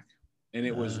Come Back, and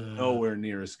it was nowhere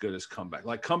near as good as Comeback.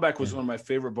 Like, Comeback was one of my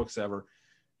favorite books ever.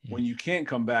 When You Can't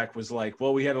Come Back was like,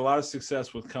 well, we had a lot of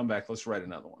success with Comeback. Let's write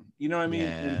another one. You know what I mean?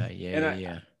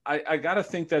 I got to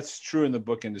think that's true in the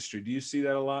book industry. Do you see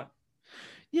that a lot?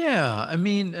 Yeah. I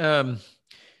mean,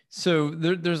 so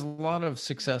there's a lot of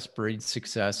success breeds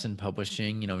success in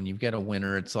publishing. When you've got a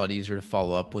winner, it's a lot easier to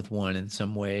follow up with one in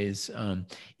some ways.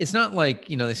 It's not like,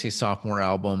 they say sophomore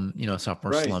album,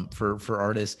 sophomore slump for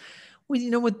artists.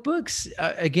 Well, with books,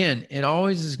 again, it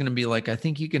always is going to be like, I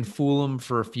think you can fool them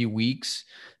for a few weeks,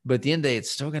 but at the end of the day, it's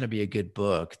still going to be a good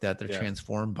book that they're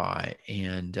transformed by,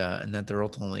 and that they're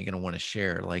ultimately going to want to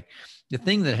share. Like, the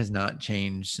thing that has not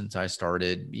changed since I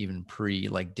started, even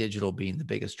like digital being the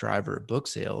biggest driver of book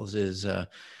sales, is,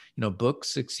 books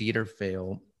succeed or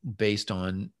fail based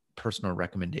on personal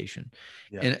recommendation.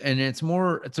 And it's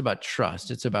about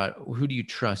trust. It's about, who do you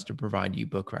trust to provide you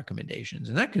book recommendations?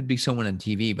 And that could be someone on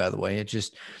TV, by the way. It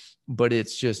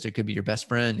could be your best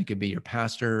friend. It could be your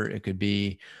pastor. It could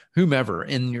be whomever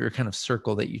in your kind of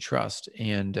circle that you trust.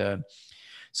 And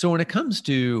so when it comes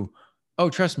to,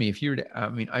 trust me,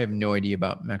 I have no idea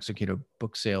about Max Lucado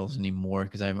book sales anymore,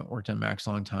 because I haven't worked on Max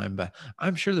a long time, but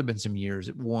I'm sure there've been some years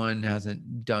that one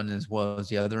hasn't done as well as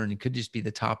the other. And it could just be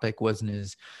the topic wasn't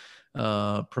as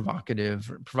provocative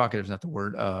is not the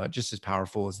word, just as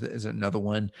powerful as another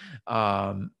one.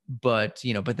 But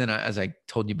then as I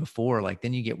told you before, like,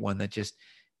 then you get one that just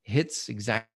hits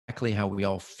exactly how we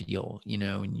all feel,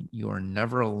 and you are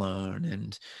never alone.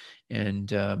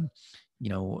 And of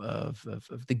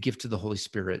the gift of the Holy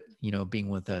Spirit, being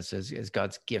with us as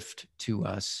God's gift to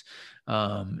us,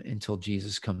 until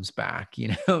Jesus comes back,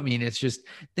 I mean, it's just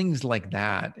things like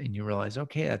that. And you realize,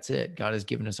 okay, that's it. God has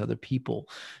given us other people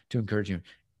to encourage you.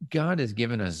 God has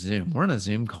given us Zoom. We're on a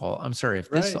Zoom call. I'm sorry, if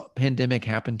this pandemic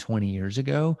happened 20 years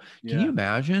ago, can you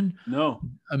imagine? No.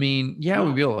 I mean,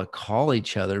 we'd be able to call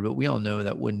each other, but we all know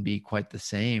that wouldn't be quite the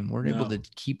same. We're able to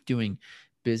keep doing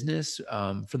business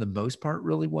for the most part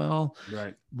really well.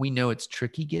 Right. We know it's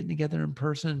tricky getting together in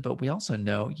person, but we also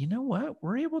know, you know what,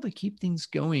 we're able to keep things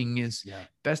going as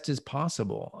best as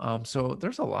possible. So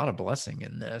there's a lot of blessing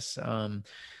in this.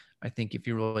 I think if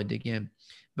you really dig in.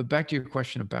 But back to your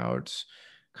question about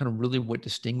kind of really what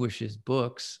distinguishes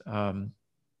books,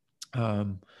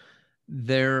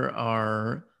 there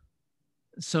are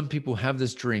some people have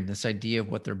this dream, this idea of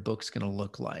what their book's going to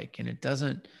look like, and it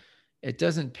doesn't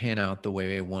pan out the way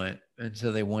they want. And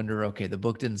so they wonder, okay, the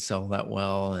book didn't sell that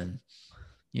well, and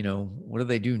what do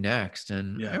they do next?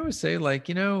 And I always say, like,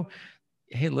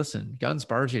 hey, listen, God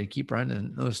inspires you to keep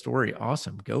writing another story.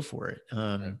 Awesome, go for it.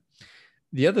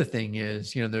 The other thing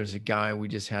is, there's a guy we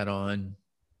just had on,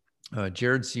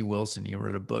 Jared C. Wilson. He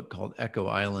wrote a book called Echo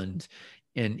Island,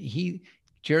 and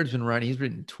Jared's been writing, he's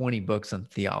written 20 books on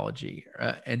theology,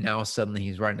 and now suddenly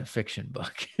he's writing a fiction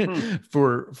book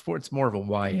for it's more of a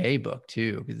YA book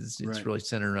too, because it's really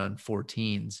centered around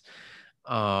 14s.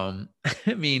 I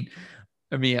mean,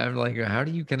 I'm like, how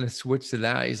do you kind of switch to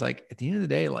that? He's like, at the end of the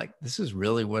day, like, this is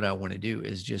really what I want to do,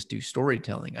 is just do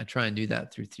storytelling. I try and do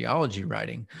that through theology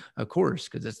writing, of course,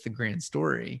 because it's the grand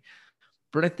story.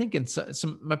 But I think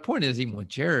my point is, even with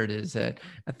Jared, is that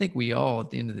I think we all,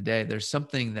 at the end of the day, there's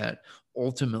something that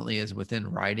ultimately is within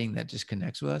writing that just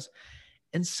connects with us.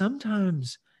 And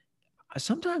sometimes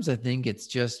I think it's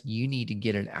just, you need to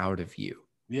get it out of you.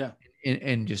 Yeah.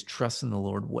 And just trust in the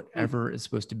Lord, whatever it's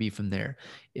supposed to be from there.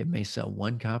 It may sell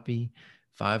 1 copy,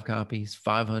 5 copies,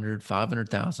 500,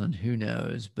 500,000, who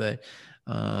knows? But,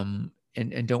 and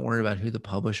don't worry about who the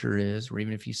publisher is, or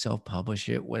even if you self-publish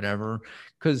it, whatever,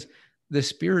 because the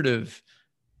spirit of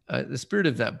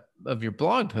your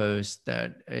blog post,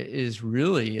 that is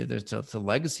really, it's a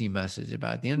legacy message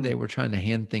about, at the end of the day, we're trying to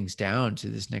hand things down to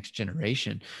this next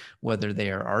generation, whether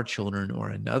they are our children or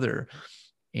another.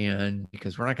 And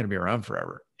because we're not going to be around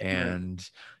forever. And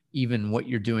even what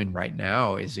you're doing right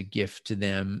now is a gift to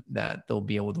them that they'll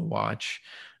be able to watch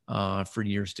for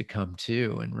years to come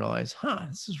too, and realize,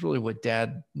 this is really what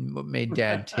made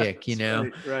dad tick,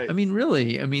 Right. I mean,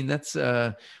 really, that's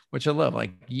which I love.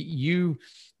 Like, you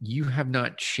have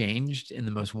not changed in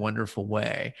the most wonderful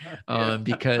way,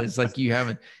 because like you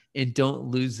haven't, and don't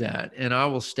lose that. And I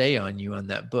will stay on you on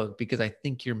that book, because I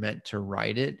think you're meant to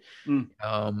write it.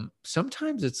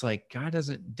 Sometimes it's like God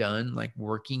hasn't done like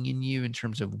working in you in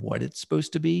terms of what it's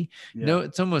supposed to be. No,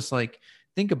 it's almost like,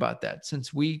 think about that.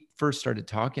 Since we first started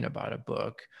talking about a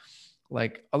book,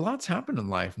 like, a lot's happened in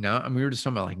life now. I mean, we were just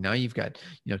talking about, like, now you've got,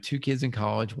 2 kids in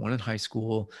college, 1 in high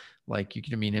school. Like, you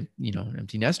can, an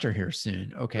empty nester here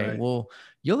soon. Okay. Well,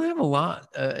 you'll have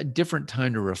a different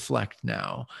time to reflect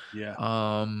now,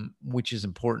 which is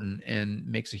important and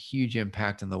makes a huge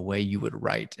impact on the way you would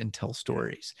write and tell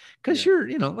stories. Cause you're,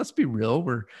 let's be real.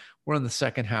 We're on the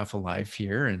second half of life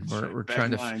here, and we're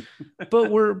trying to, but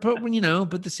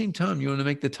at the same time, you want to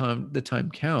make the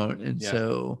time count. And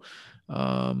so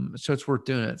it's worth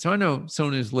doing it. So I know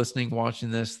someone who's listening,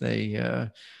 watching this, they,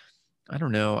 I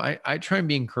don't know. I try and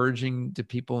be encouraging to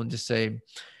people and just say,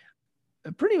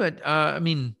 pretty much, I'm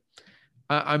in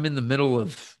the middle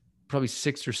of probably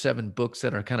 6 or 7 books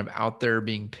that are kind of out there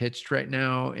being pitched right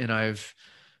now. And I've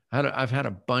had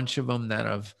a bunch of them that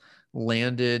have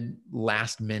landed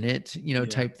last minute,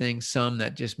 type thing. Some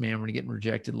that just, man, we're getting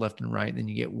rejected left and right. And then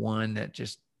you get one that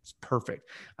just is perfect.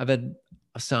 I've had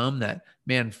some that,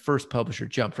 man, first publisher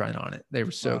jumped right on it. They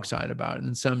were so excited about it.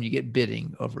 And some you get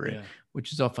bidding over it,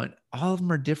 which is all fun. All of them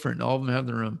are different. All of them have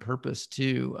their own purpose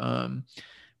too.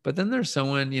 But then there's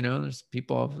someone, there's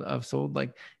people I've sold,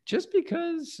 like, just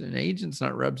because an agent's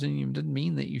not representing you doesn't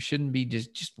mean that you shouldn't be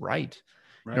just right.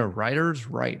 Writers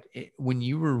write. When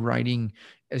you were writing,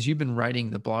 as you've been writing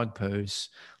the blog posts,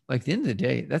 like, at the end of the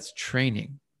day, that's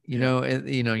training,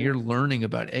 you're learning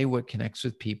about what connects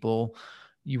with people.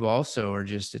 You also are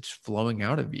just, it's flowing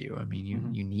out of you. I mean,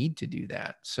 you need to do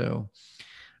that. So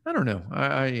I don't know.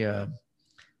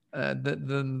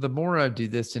 The more I do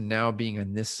this, and now being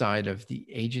on this side of the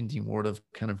agenting world of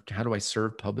kind of how do I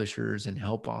serve publishers and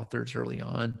help authors early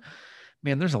on,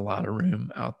 man, there's a lot of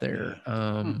room out there.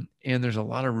 And there's a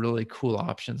lot of really cool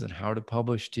options on how to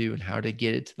publish too, and how to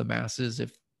get it to the masses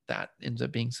if that ends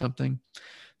up being something.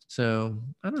 So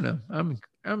I don't know.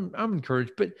 I'm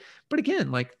encouraged, but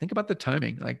again, like, think about the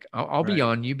timing. Like, I'll be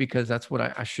on you, because that's what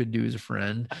I should do as a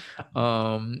friend.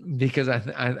 Because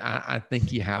I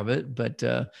think you have it, but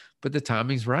the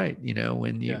timing's right.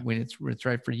 When it's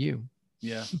right for you.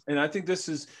 Yeah. And I think this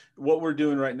is what we're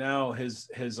doing right now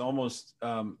has almost,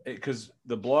 because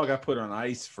the blog I put on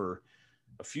ice for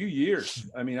a few years.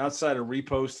 I mean, outside of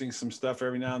reposting some stuff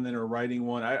every now and then or writing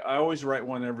one, I always write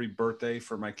one every birthday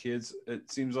for my kids.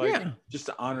 It seems like just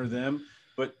to honor them.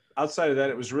 But outside of that,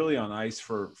 it was really on ice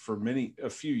for a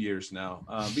few years now,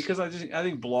 because I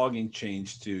think blogging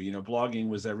changed too. You know, blogging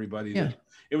was everybody that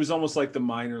it was almost like the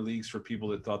minor leagues for people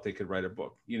that thought they could write a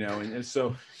book, you know? And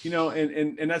so, you know,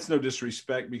 and that's no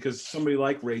disrespect, because somebody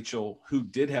like Rachel, who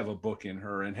did have a book in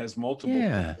her and has multiple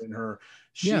books in her,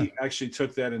 she actually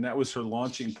took that, and that was her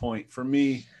launching point. For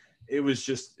me, it was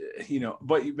just, you know,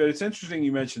 but it's interesting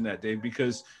you mentioned that, Dave,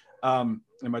 because, and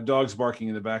my dog's barking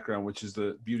in the background, which is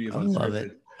the beauty of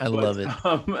Unscripted. I love it.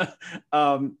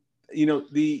 You know,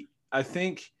 I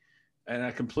think, and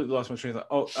I completely lost my train of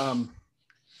thought.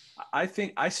 I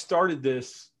think I started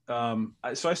this.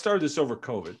 So I started this over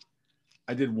COVID.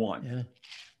 I did one,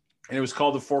 and it was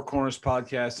called the Four Corners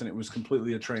Podcast, and it was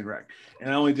completely a train wreck.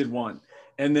 And I only did one.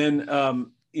 And then,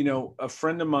 you know, a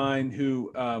friend of mine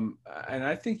who, and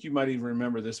I think you might even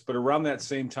remember this, but around that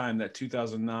same time, that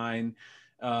 2009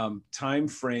 time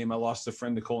frame, I lost a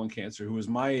friend to colon cancer who was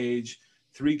my age.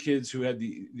 3 kids who had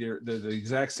the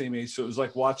exact same age. So it was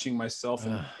like watching myself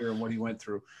and hearing what he went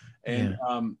through. And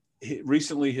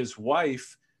recently his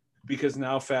wife, because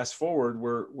now fast forward,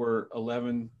 we're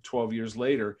 11, 12 years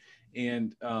later.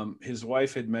 And his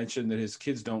wife had mentioned that his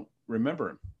kids don't remember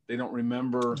him. They don't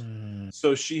remember.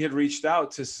 So she had reached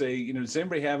out to say, you know, does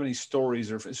anybody have any stories?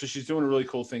 So she's doing a really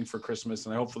cool thing for Christmas.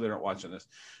 And hopefully they're not watching this,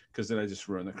 because then I just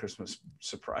ruined the Christmas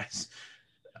surprise.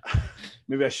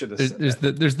 Maybe I should have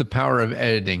said there's the power of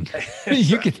editing.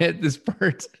 You can hit this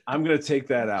part. I'm going to take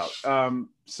that out.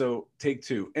 So take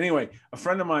 2. Anyway, a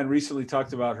friend of mine recently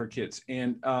talked about her kids,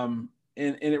 and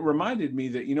it reminded me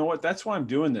that, you know what, that's why I'm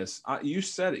doing this. You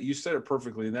said it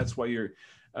perfectly. And that's why you're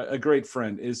a great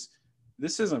friend.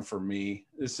 This isn't for me.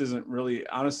 This isn't really,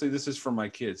 honestly, this is for my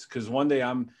kids. Cause one day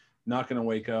I'm not going to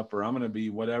wake up, or I'm going to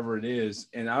be whatever it is.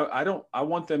 And I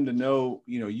want them to know,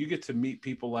 you know, you get to meet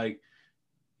people like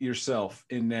yourself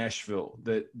in Nashville,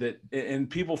 and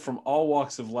people from all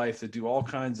walks of life that do all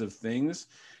kinds of things.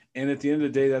 And at the end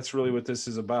of the day, that's really what this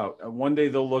is about. One day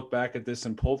they'll look back at this,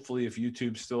 and hopefully, if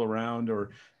YouTube's still around, or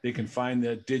they can find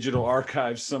the digital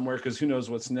archives somewhere, because who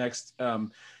knows what's next,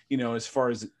 you know, as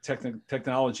far as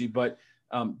technology, but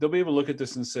they'll be able to look at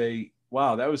this and say,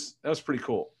 wow, that was pretty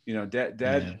cool. You know,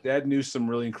 dad knew some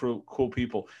really cool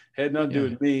people. Had nothing to do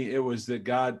with me. It was that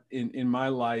God in my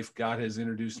life, God has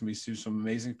introduced me to some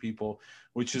amazing people,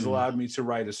 which has allowed me to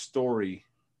write a story,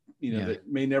 you know, that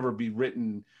may never be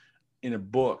written in a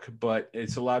book, but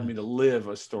it's allowed me to live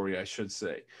a story, I should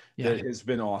say, that has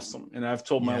been awesome. And I've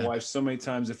told my wife so many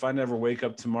times, if I never wake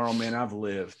up tomorrow, man, I've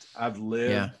lived,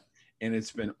 and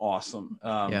it's been awesome.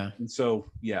 And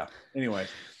so, anyway.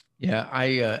 Yeah.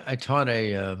 I taught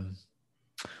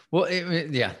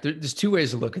there's 2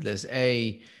 ways to look at this.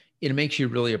 It makes you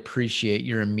really appreciate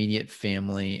your immediate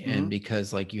family, and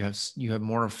because like you have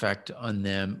more effect on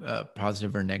them,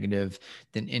 positive or negative,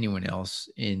 than anyone else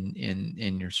in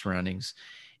your surroundings.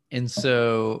 And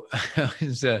so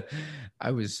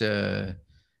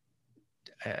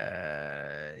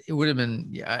it would have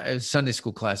been a Sunday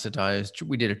school class that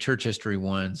we did a church history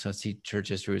one. So I see church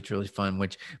history. It's really fun,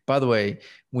 which, by the way,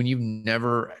 when you've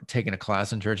never taken a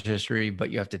class in church history, but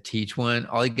you have to teach one,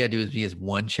 all you got to do is be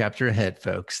 1 chapter ahead,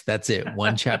 folks. That's it.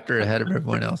 1 chapter ahead of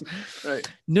everyone else. Right.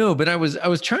 No, but I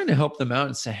was trying to help them out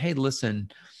and say, hey,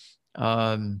 listen,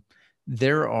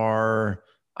 there are,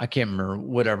 I can't remember,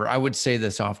 whatever. I would say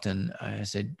this often. I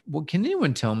said, well, can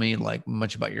anyone tell me like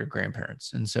much about your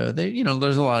grandparents? And so they, you know,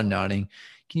 there's a lot of nodding.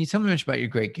 Can you tell me much about your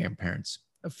great grandparents?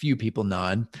 A few people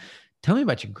nod. Tell me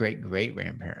about your great great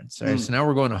grandparents. Right? So now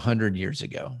we're going 100 years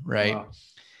ago. Right. Wow.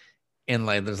 And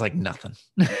like, there's like nothing,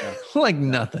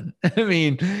 nothing. I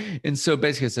mean, and so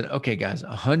basically I said, okay, guys,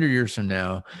 100 years from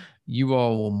now, you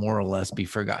all will more or less be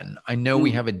forgotten. I know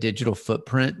we have a digital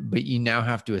footprint, but you now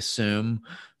have to assume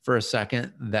for a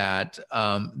second that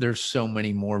there's so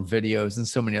many more videos and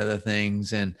so many other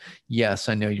things. And yes,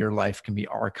 I know your life can be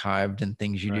archived and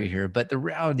things you do here, but the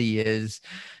reality is,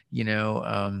 you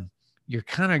know, you're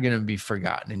kind of going to be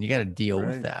forgotten, and you got to deal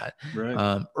with that.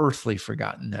 Earthly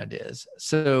forgotten, that is.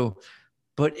 So,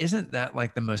 but isn't that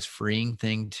like the most freeing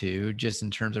thing too, just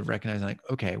in terms of recognizing like,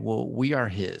 okay, well, we are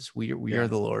his, we are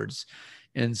the Lord's.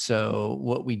 And so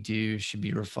what we do should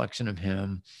be a reflection of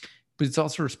him. But it's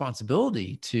also a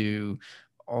responsibility to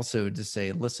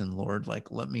say, listen, Lord,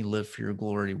 like, let me live for your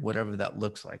glory, whatever that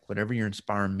looks like, whatever you're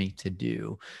inspiring me to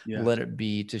do, let it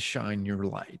be to shine your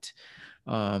light.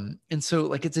 And so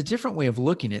like, it's a different way of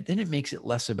looking at it. Then it makes it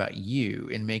less about you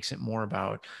and makes it more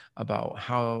about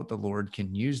how the Lord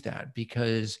can use that,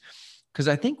 because because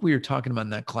I think we were talking about in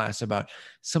that class about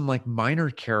some like minor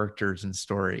characters and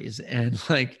stories, and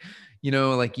like,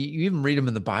 like you even read them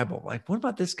in the Bible. Like, what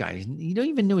about this guy? You don't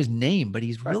even know his name, but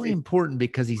he's really Right. important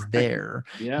because he's Right. there.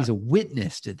 Yeah. He's a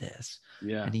witness to this,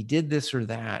 Yeah. and he did this or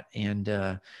that, and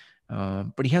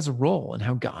but he has a role and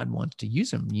how God wants to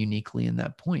use him uniquely in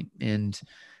that point. And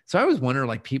so I always wonder,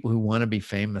 like, people who want to be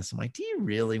famous, I'm like, do you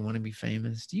really want to be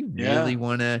famous? Do you really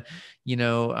want to,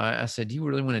 I said, do you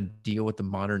really want to deal with the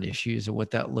modern issues of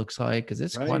what that looks like? Because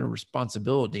it's quite a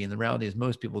responsibility. And the reality is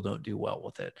most people don't do well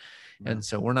with it. Yeah. And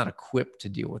so we're not equipped to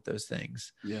deal with those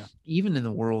things. Yeah. Even in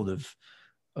the world of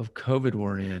COVID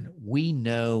we're in, we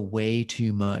know way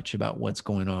too much about what's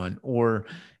going on, or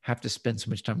have to spend so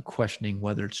much time questioning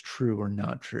whether it's true or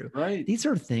not true. Right. These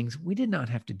are things we did not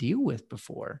have to deal with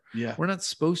before. Yeah. We're not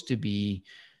supposed to be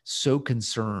so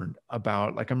concerned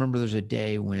about, like, I remember there's a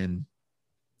day when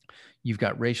you've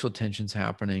got racial tensions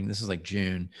happening. This is like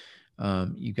June.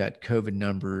 You've got COVID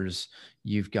numbers,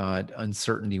 you've got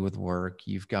uncertainty with work,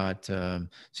 you've got, so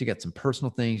you got some personal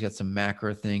things, you got some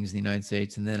macro things in the United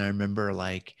States. And then I remember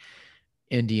like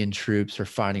Indian troops are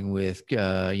fighting with,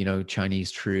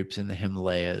 Chinese troops in the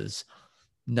Himalayas,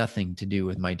 nothing to do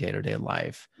with my day-to-day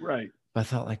life. Right. But I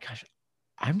thought, like, gosh,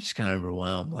 I'm just kind of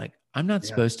overwhelmed. Like, I'm not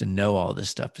supposed to know all this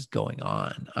stuff is going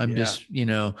on. I'm just,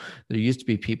 there used to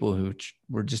be people who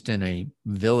were just in a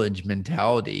village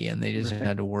mentality, and they just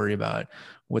had to worry about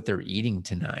what they're eating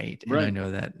tonight. And I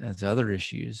know that that's other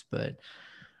issues, but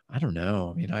I don't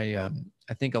know. I mean,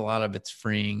 I think a lot of it's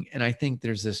freeing. And I think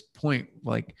there's this point,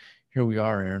 like, here we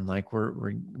are, Aaron, like we're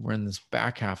in this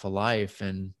back half of life,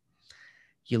 and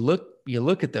you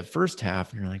look at the first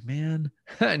half and you're like, man,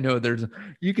 I know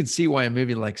you can see why a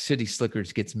movie like City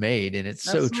Slickers gets made. And it's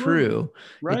so true.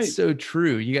 Right. It's so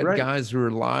true. You got guys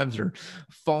whose lives are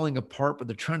falling apart, but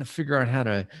they're trying to figure out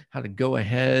how to go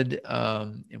ahead.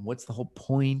 And what's the whole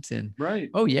point? And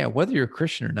oh yeah, whether you're a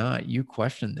Christian or not, you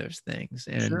question those things.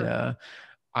 And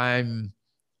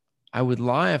I would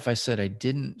lie if I said I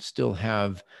didn't still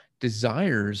have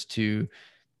desires to,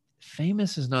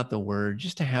 famous is not the word,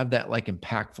 just to have that like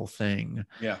impactful thing.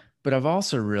 Yeah. But I've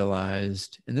also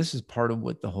realized, and this is part of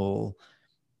what the whole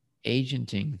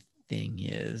agenting thing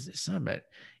is, it's not about,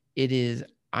 it is,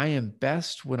 I am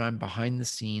best when I'm behind the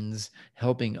scenes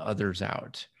helping others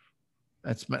out.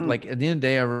 That's my, like, at the end of the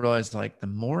day, I realized, like, the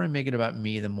more I make it about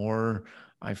me, the more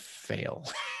I fail.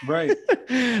 Right.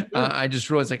 I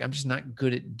just realized, like, I'm just not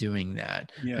good at doing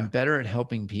that. Yeah. I'm better at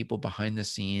helping people behind the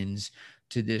scenes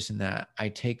to this and that. I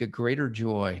take a greater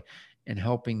joy in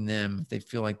helping them if they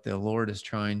feel like the Lord is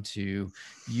trying to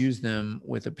use them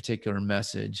with a particular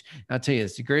message. And I'll tell you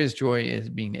this, the greatest joy is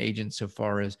being an agent so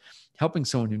far as helping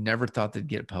someone who never thought they'd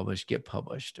get published.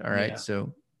 All right. Yeah.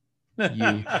 So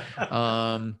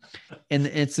and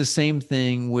it's the same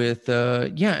thing with,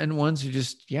 and ones who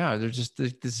just, they're just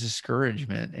this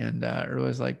discouragement. And it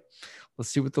was like, let's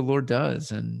see what the Lord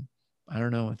does. And I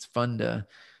don't know, it's fun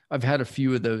I've had a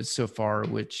few of those so far,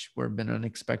 which were been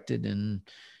unexpected. And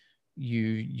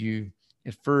you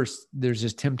at first there's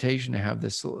this temptation to have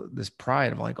this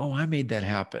pride of like, oh, I made that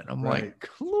happen. I'm like,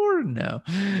 Lord,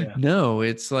 no,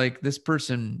 it's like this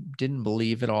person didn't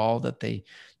believe at all that they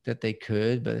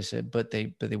could, but I said, but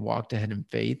they walked ahead in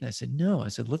faith. And I said, no,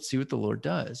 let's see what the Lord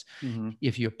does. Mm-hmm.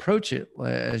 If you approach it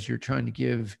as you're trying to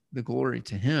give the glory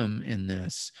to him in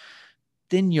this,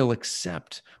 then you'll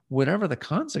accept whatever the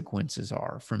consequences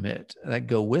are from it that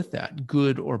go with that,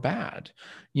 good or bad.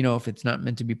 If it's not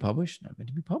meant to be published, not meant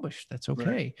to be published, that's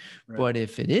okay. Right. But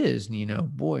if it is,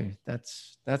 boy,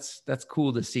 that's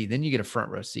cool to see. Then you get a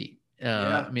front row seat.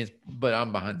 I mean, but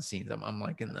I'm behind the scenes. I'm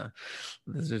like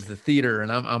there's the theater,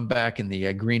 and I'm back in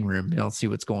the green room. I'll see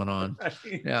what's going on.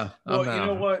 Yeah. Well, you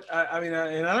know what? I mean,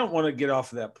 and I don't want to get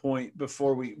off of that point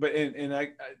before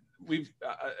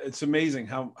it's amazing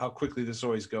how quickly this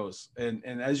always goes. And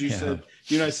as you said,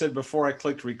 I said before I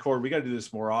clicked record, we got to do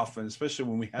this more often, especially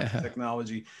when we have the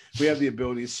technology, we have the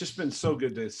ability. It's just been so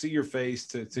good to see your face,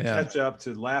 to catch up,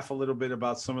 to laugh a little bit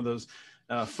about some of those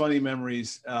funny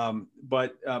memories.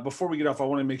 But before we get off, I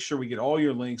want to make sure we get all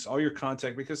your links, all your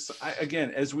contact, because again,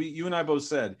 as you and I both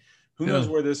said, who knows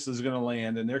where this is going to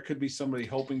land. And there could be somebody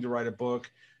hoping to write a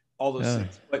book, all those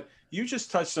things. But you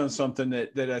just touched on something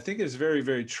that I think is very,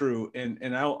 very true.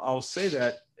 And I'll say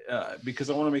that because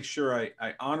I want to make sure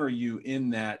I honor you in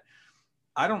that.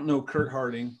 I don't know Kurt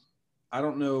Harding. I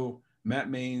don't know Matt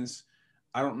Maines.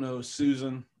 I don't know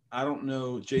Susan. I don't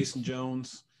know Jason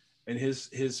Jones and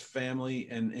his family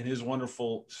and his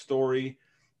wonderful story.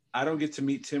 I don't get to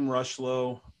meet Tim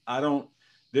Rushlow.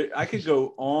 I could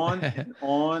go on and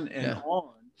on and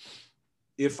on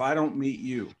if I don't meet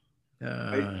you.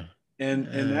 Right? And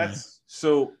that's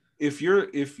so if you're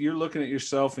looking at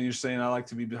yourself and you're saying, I like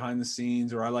to be behind the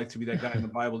scenes, or I like to be that guy in the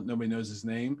Bible that nobody knows his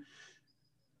name,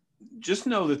 just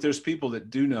know that there's people that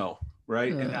do know,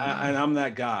 right? And I'm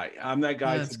that guy. I'm that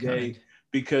guy today,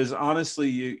 because honestly,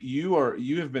 you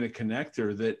have been a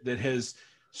connector that has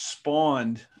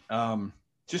spawned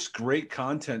just great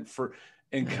content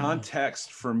and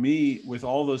context for me with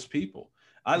all those people.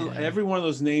 Every one of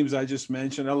those names I just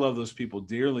mentioned, I love those people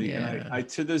dearly. And I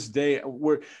to this day,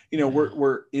 we're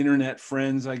internet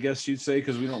friends, I guess you'd say,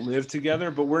 because we don't live together,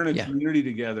 but we're in a community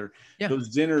together. Those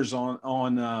dinners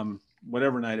on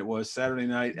whatever night it was, Saturday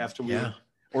night after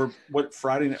or what,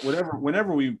 Friday night,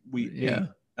 whenever we ate,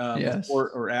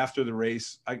 or after the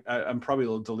race. I'm probably a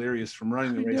little delirious from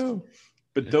running the race,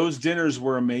 but those dinners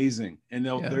were amazing. And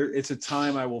it's a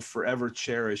time I will forever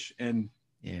cherish. And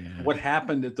what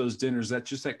happened at those dinners,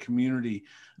 that community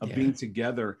of being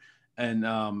together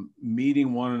and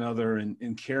meeting one another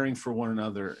and caring for one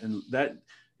another. And that,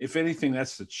 if anything,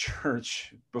 that's the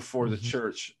church before the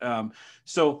church. I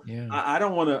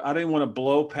didn't want to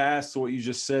blow past what you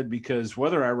just said, because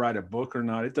whether I write a book or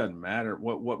not, it doesn't matter.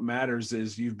 What matters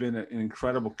is you've been an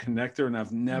incredible connector, and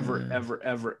I've never,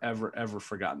 ever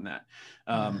forgotten that.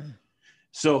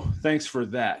 So thanks for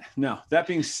that. Now, that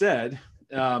being said,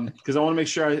 because I want to make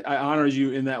sure I honor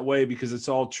you in that way, because it's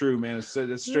all true, man. It's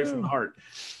straight from the heart.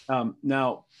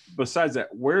 Now, besides that,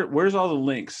 where's all the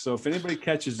links? So if anybody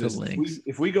catches this,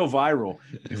 if we go viral,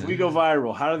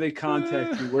 how do they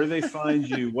contact you? Where do they find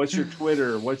you? What's your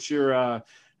Twitter? What's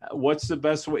the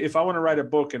best way? If I want to write a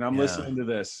book and I'm listening to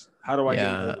this, how do I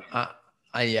get it?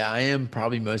 I am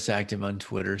probably most active on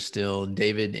Twitter still.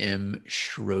 David M.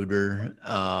 Schroeder,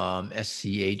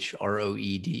 SCHROEDER.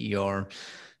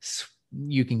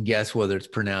 You can guess whether it's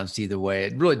pronounced either way.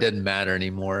 It really doesn't matter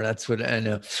anymore. That's what I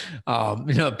know.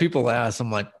 People ask, I'm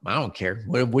like, I don't care.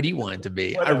 What do you want it to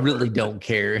be? Whatever. I really don't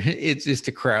care. It's just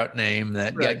a kraut name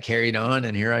that got carried on,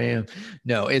 and here I am.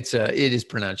 No, it is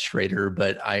pronounced Schrader,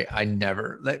 but I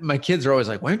never, my kids are always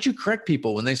like, why don't you correct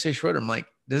people when they say Schroeder? I'm like,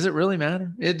 does it really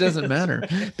matter? It doesn't matter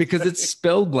because it's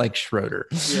spelled like Schroeder.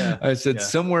 I said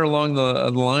somewhere along the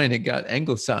line, it got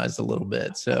anglicized a little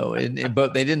bit. So,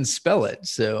 but they didn't spell it.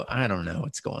 So I don't know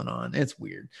what's going on. It's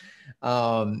weird.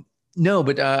 No,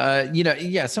 but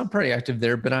so I'm pretty active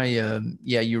there. But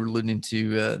you were alluding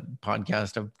to a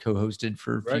podcast I've co-hosted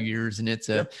for a few years, and it's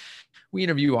we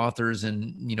interview authors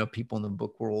and people in the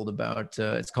book world about.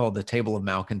 It's called The Table of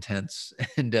Malcontents,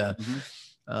 and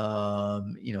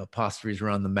apostrophes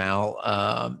around the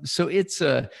mal. So it's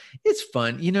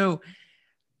fun.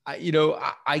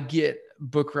 I get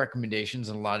book recommendations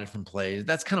in a lot of different places.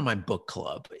 That's kind of my book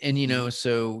club. And,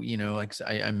 like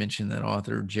I mentioned that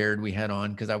author, Jared, we had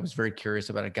on, because I was very curious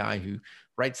about a guy who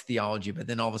writes theology, but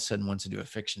then all of a sudden wants to do a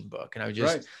fiction book. And I was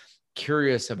just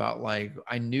curious about,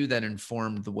 I knew that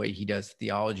informed the way he does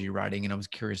theology writing. And I was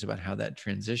curious about how that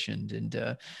transitioned.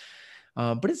 And,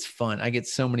 but it's fun. I get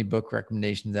so many book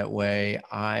recommendations that way.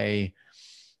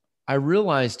 I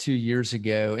realized 2 years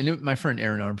ago, and my friend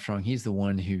Aaron Armstrong, he's the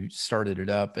one who started it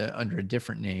up under a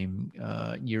different name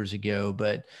years ago,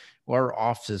 but our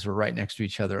offices were right next to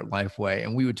each other at Lifeway,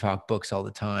 and we would talk books all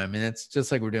the time. And it's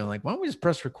just like we're doing, why don't we just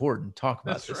press record and talk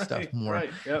about this stuff more? Right,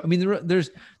 yep. I mean, there's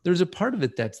a part of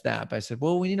it that's that, but I said,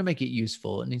 well, we need to make it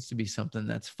useful. It needs to be something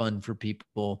that's fun for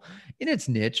people in its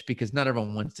niche, because not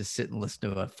everyone wants to sit and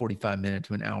listen to a 45-minute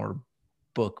to an hour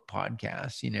book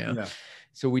podcast,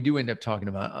 So we do end up talking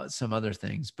about some other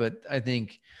things, but I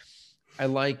think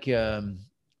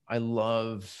I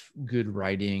love good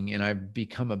writing, and I've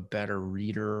become a better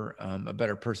reader, a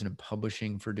better person in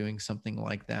publishing for doing something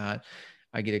like that.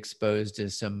 I get exposed to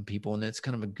some people, and it's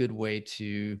kind of a good way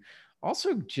to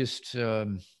also just,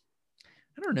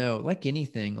 I don't know, like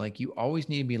anything, you always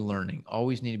need to be learning,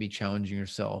 always need to be challenging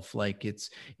yourself.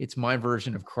 It's my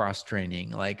version of cross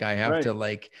training. I have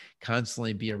to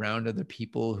constantly be around other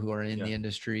people who are in the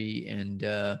industry, and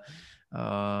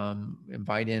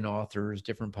invite in authors,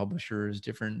 different publishers,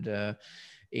 different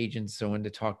agents, so on, to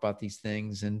talk about these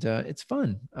things. And it's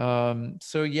fun. We've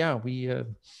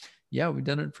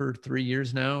done it for 3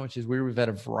 years now, which is weird. We've had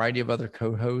a variety of other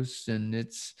co-hosts, and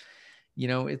it's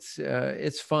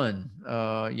fun.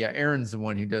 Aaron's the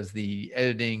one who does the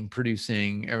editing,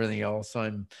 producing, everything else.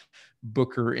 I'm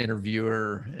booker,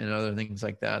 interviewer, and other things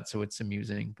like that. So it's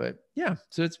amusing, but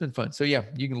so it's been fun. So you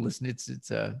can listen.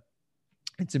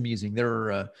 It's amusing.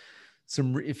 There are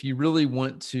if you really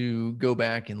want to go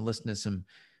back and listen to some,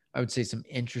 I would say, some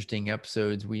interesting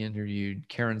episodes. We interviewed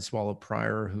Karen Swallow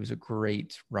Pryor, who's a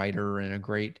great writer and a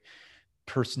great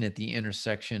person at the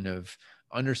intersection of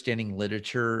understanding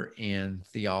literature and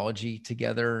theology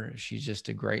together. She's just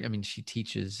a great, I mean, she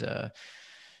teaches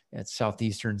at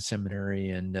Southeastern Seminary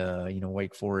and,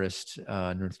 Wake Forest,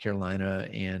 North Carolina.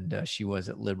 And she was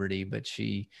at Liberty, but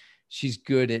she's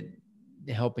good at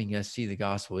helping us see the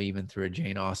gospel even through a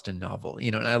Jane Austen novel,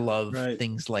 and I love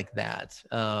things like that.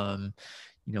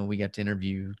 We got to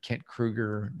interview Kent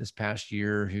Kruger this past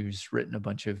year, who's written a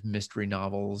bunch of mystery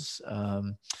novels,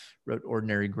 wrote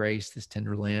Ordinary Grace, This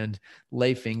Tender Land.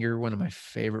 Leigh Finger, one of my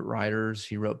favorite writers,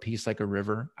 he wrote Peace Like a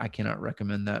River. I cannot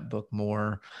recommend that book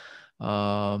more,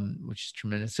 which is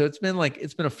tremendous. So it's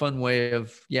been a fun way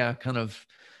of, kind of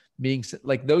being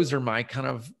like, those are my kind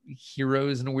of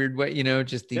heroes in a weird way,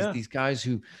 just these guys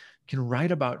who can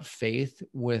write about faith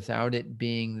without it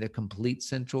being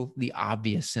the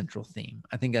obvious central theme.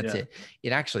 I think that's it.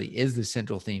 It actually is the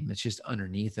central theme. It's just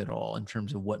underneath it all in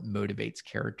terms of what motivates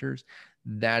characters.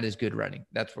 That is good writing.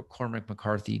 That's what Cormac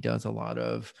McCarthy does a lot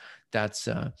of. That's,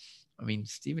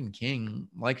 Stephen King,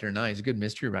 like it or not, he's a good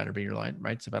mystery writer, but he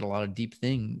writes about a lot of deep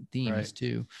themes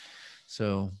too.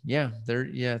 So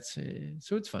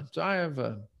it's fun. So I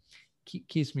have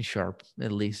keeps me sharp,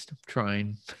 at least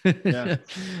trying. Yeah.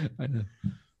 I know.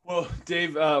 Well,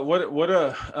 Dave, what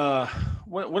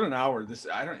an hour.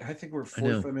 I think we're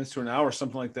 45 minutes to an hour,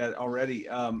 something like that already.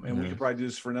 And we could probably do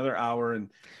this for another hour. And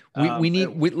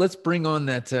let's bring on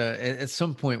that at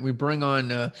some point. We bring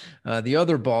on the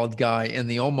other bald guy and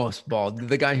the almost bald,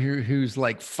 the guy who's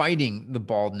like fighting the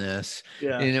baldness.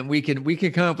 Yeah. And we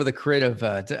could come up with a creative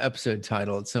episode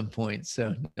title at some point.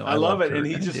 So I love it. Kurt, and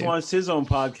he just wants his own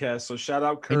podcast. So shout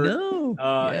out Kurt. I know.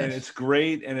 And it's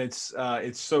great. And it's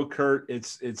so Kurt.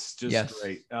 It's just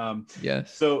great.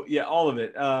 So all of it.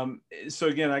 So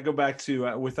again, I go back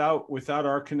to without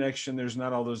our connection, there's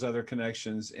not all those other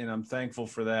connections, and I'm thankful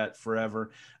for that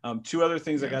forever. Two other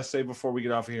things I gotta say before we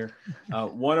get off of here.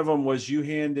 One of them was you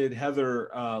handed Heather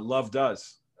Love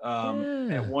Does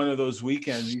at one of those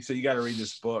weekends. You said, you got to read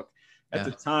this book. At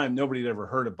the time, nobody had ever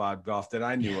heard of Bob Goff that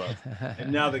I knew of,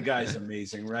 and now the guy's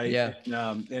amazing, right? Yeah.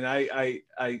 And I,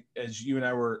 as you and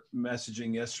I were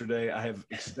messaging yesterday, I have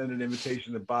extended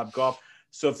invitation to Bob Goff.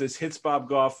 So if this hits Bob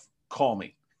Goff, call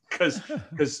me, because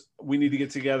we need to get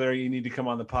together. You need to come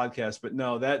on the podcast. But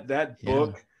no, that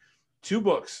book, 2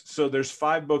 books. So there's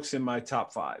 5 books in my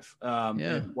top 5.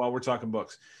 While we're talking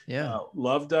books,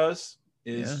 Love Does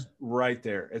is right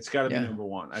there. It's got to be number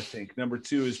 1, I think. Number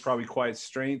 2 is probably Quiet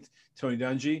Strength, Tony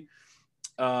Dungy.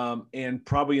 And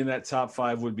probably in that top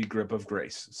 5 would be Grip of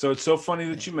Grace. So it's so funny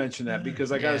that you mentioned that,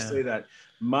 because I got to say that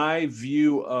my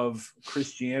view of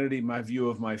Christianity, my view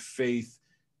of my faith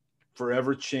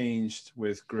forever changed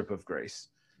with Grip of Grace.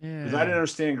 Because I didn't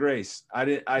understand grace. I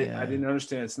didn't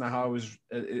understand. It's not how I was.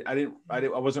 I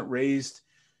wasn't raised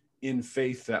in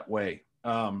faith that way.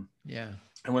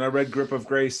 And when I read Grip of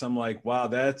Grace, I'm like, wow,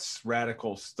 that's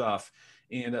radical stuff.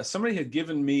 And somebody had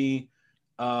given me,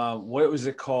 what was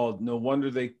it called? No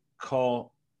Wonder They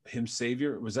Call Him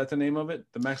Savior. Was that the name of it?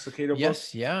 The Max Lucado book?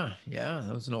 Yes. Yeah.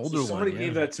 That was an older one. Somebody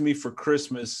gave that to me for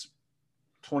Christmas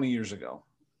 20 years ago.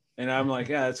 And I'm like,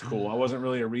 that's cool. I wasn't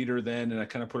really a reader then. And I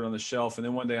kind of put it on the shelf. And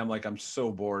then one day I'm like, I'm so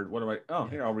bored.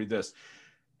 Here, I'll read this.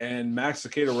 And Max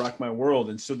Lucado rocked my world.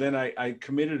 And so then I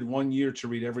committed 1 year to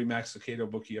read every Max Lucado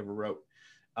book he ever wrote.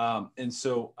 And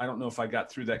so I don't know if I got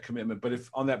through that commitment, but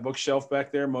if on that bookshelf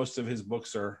back there, most of his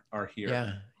books are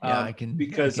here. I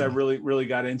really, really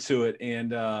got into it.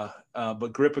 And,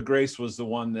 but Grip of Grace was the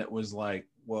one that was like,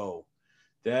 whoa,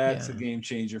 that's a game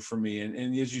changer for me.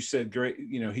 And as you said, great,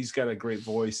 he's got a great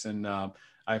voice, and,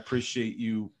 I appreciate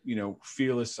you,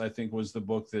 Fearless, I think was the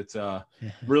book that,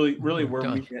 really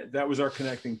that was our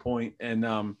connecting point.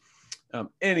 And,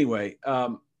 anyway,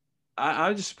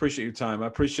 I just appreciate your time. I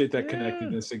appreciate that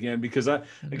connectedness again, because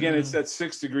it's that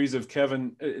 6 degrees of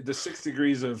Kevin, the 6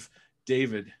 degrees of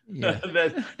David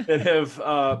that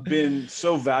have been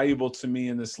so valuable to me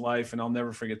in this life. And I'll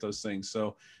never forget those things.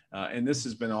 So, and this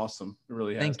has been awesome. It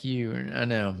really has. Thank you. I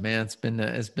know, man, it's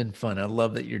been fun. I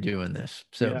love that you're doing this.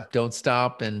 So don't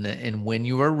stop. And when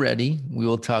you are ready, we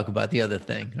will talk about the other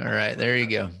thing. All right, there you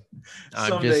go.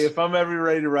 Someday, if I'm ever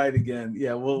ready to write again,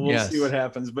 we'll see what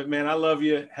happens. But man, I love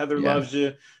you. Heather loves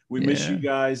you. We miss you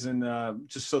guys, and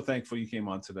just so thankful you came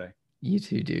on today. You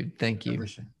too, dude. Thank you.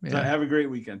 Have a great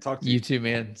weekend. Talk to you. You too,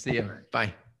 man. See ya.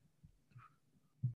 Bye.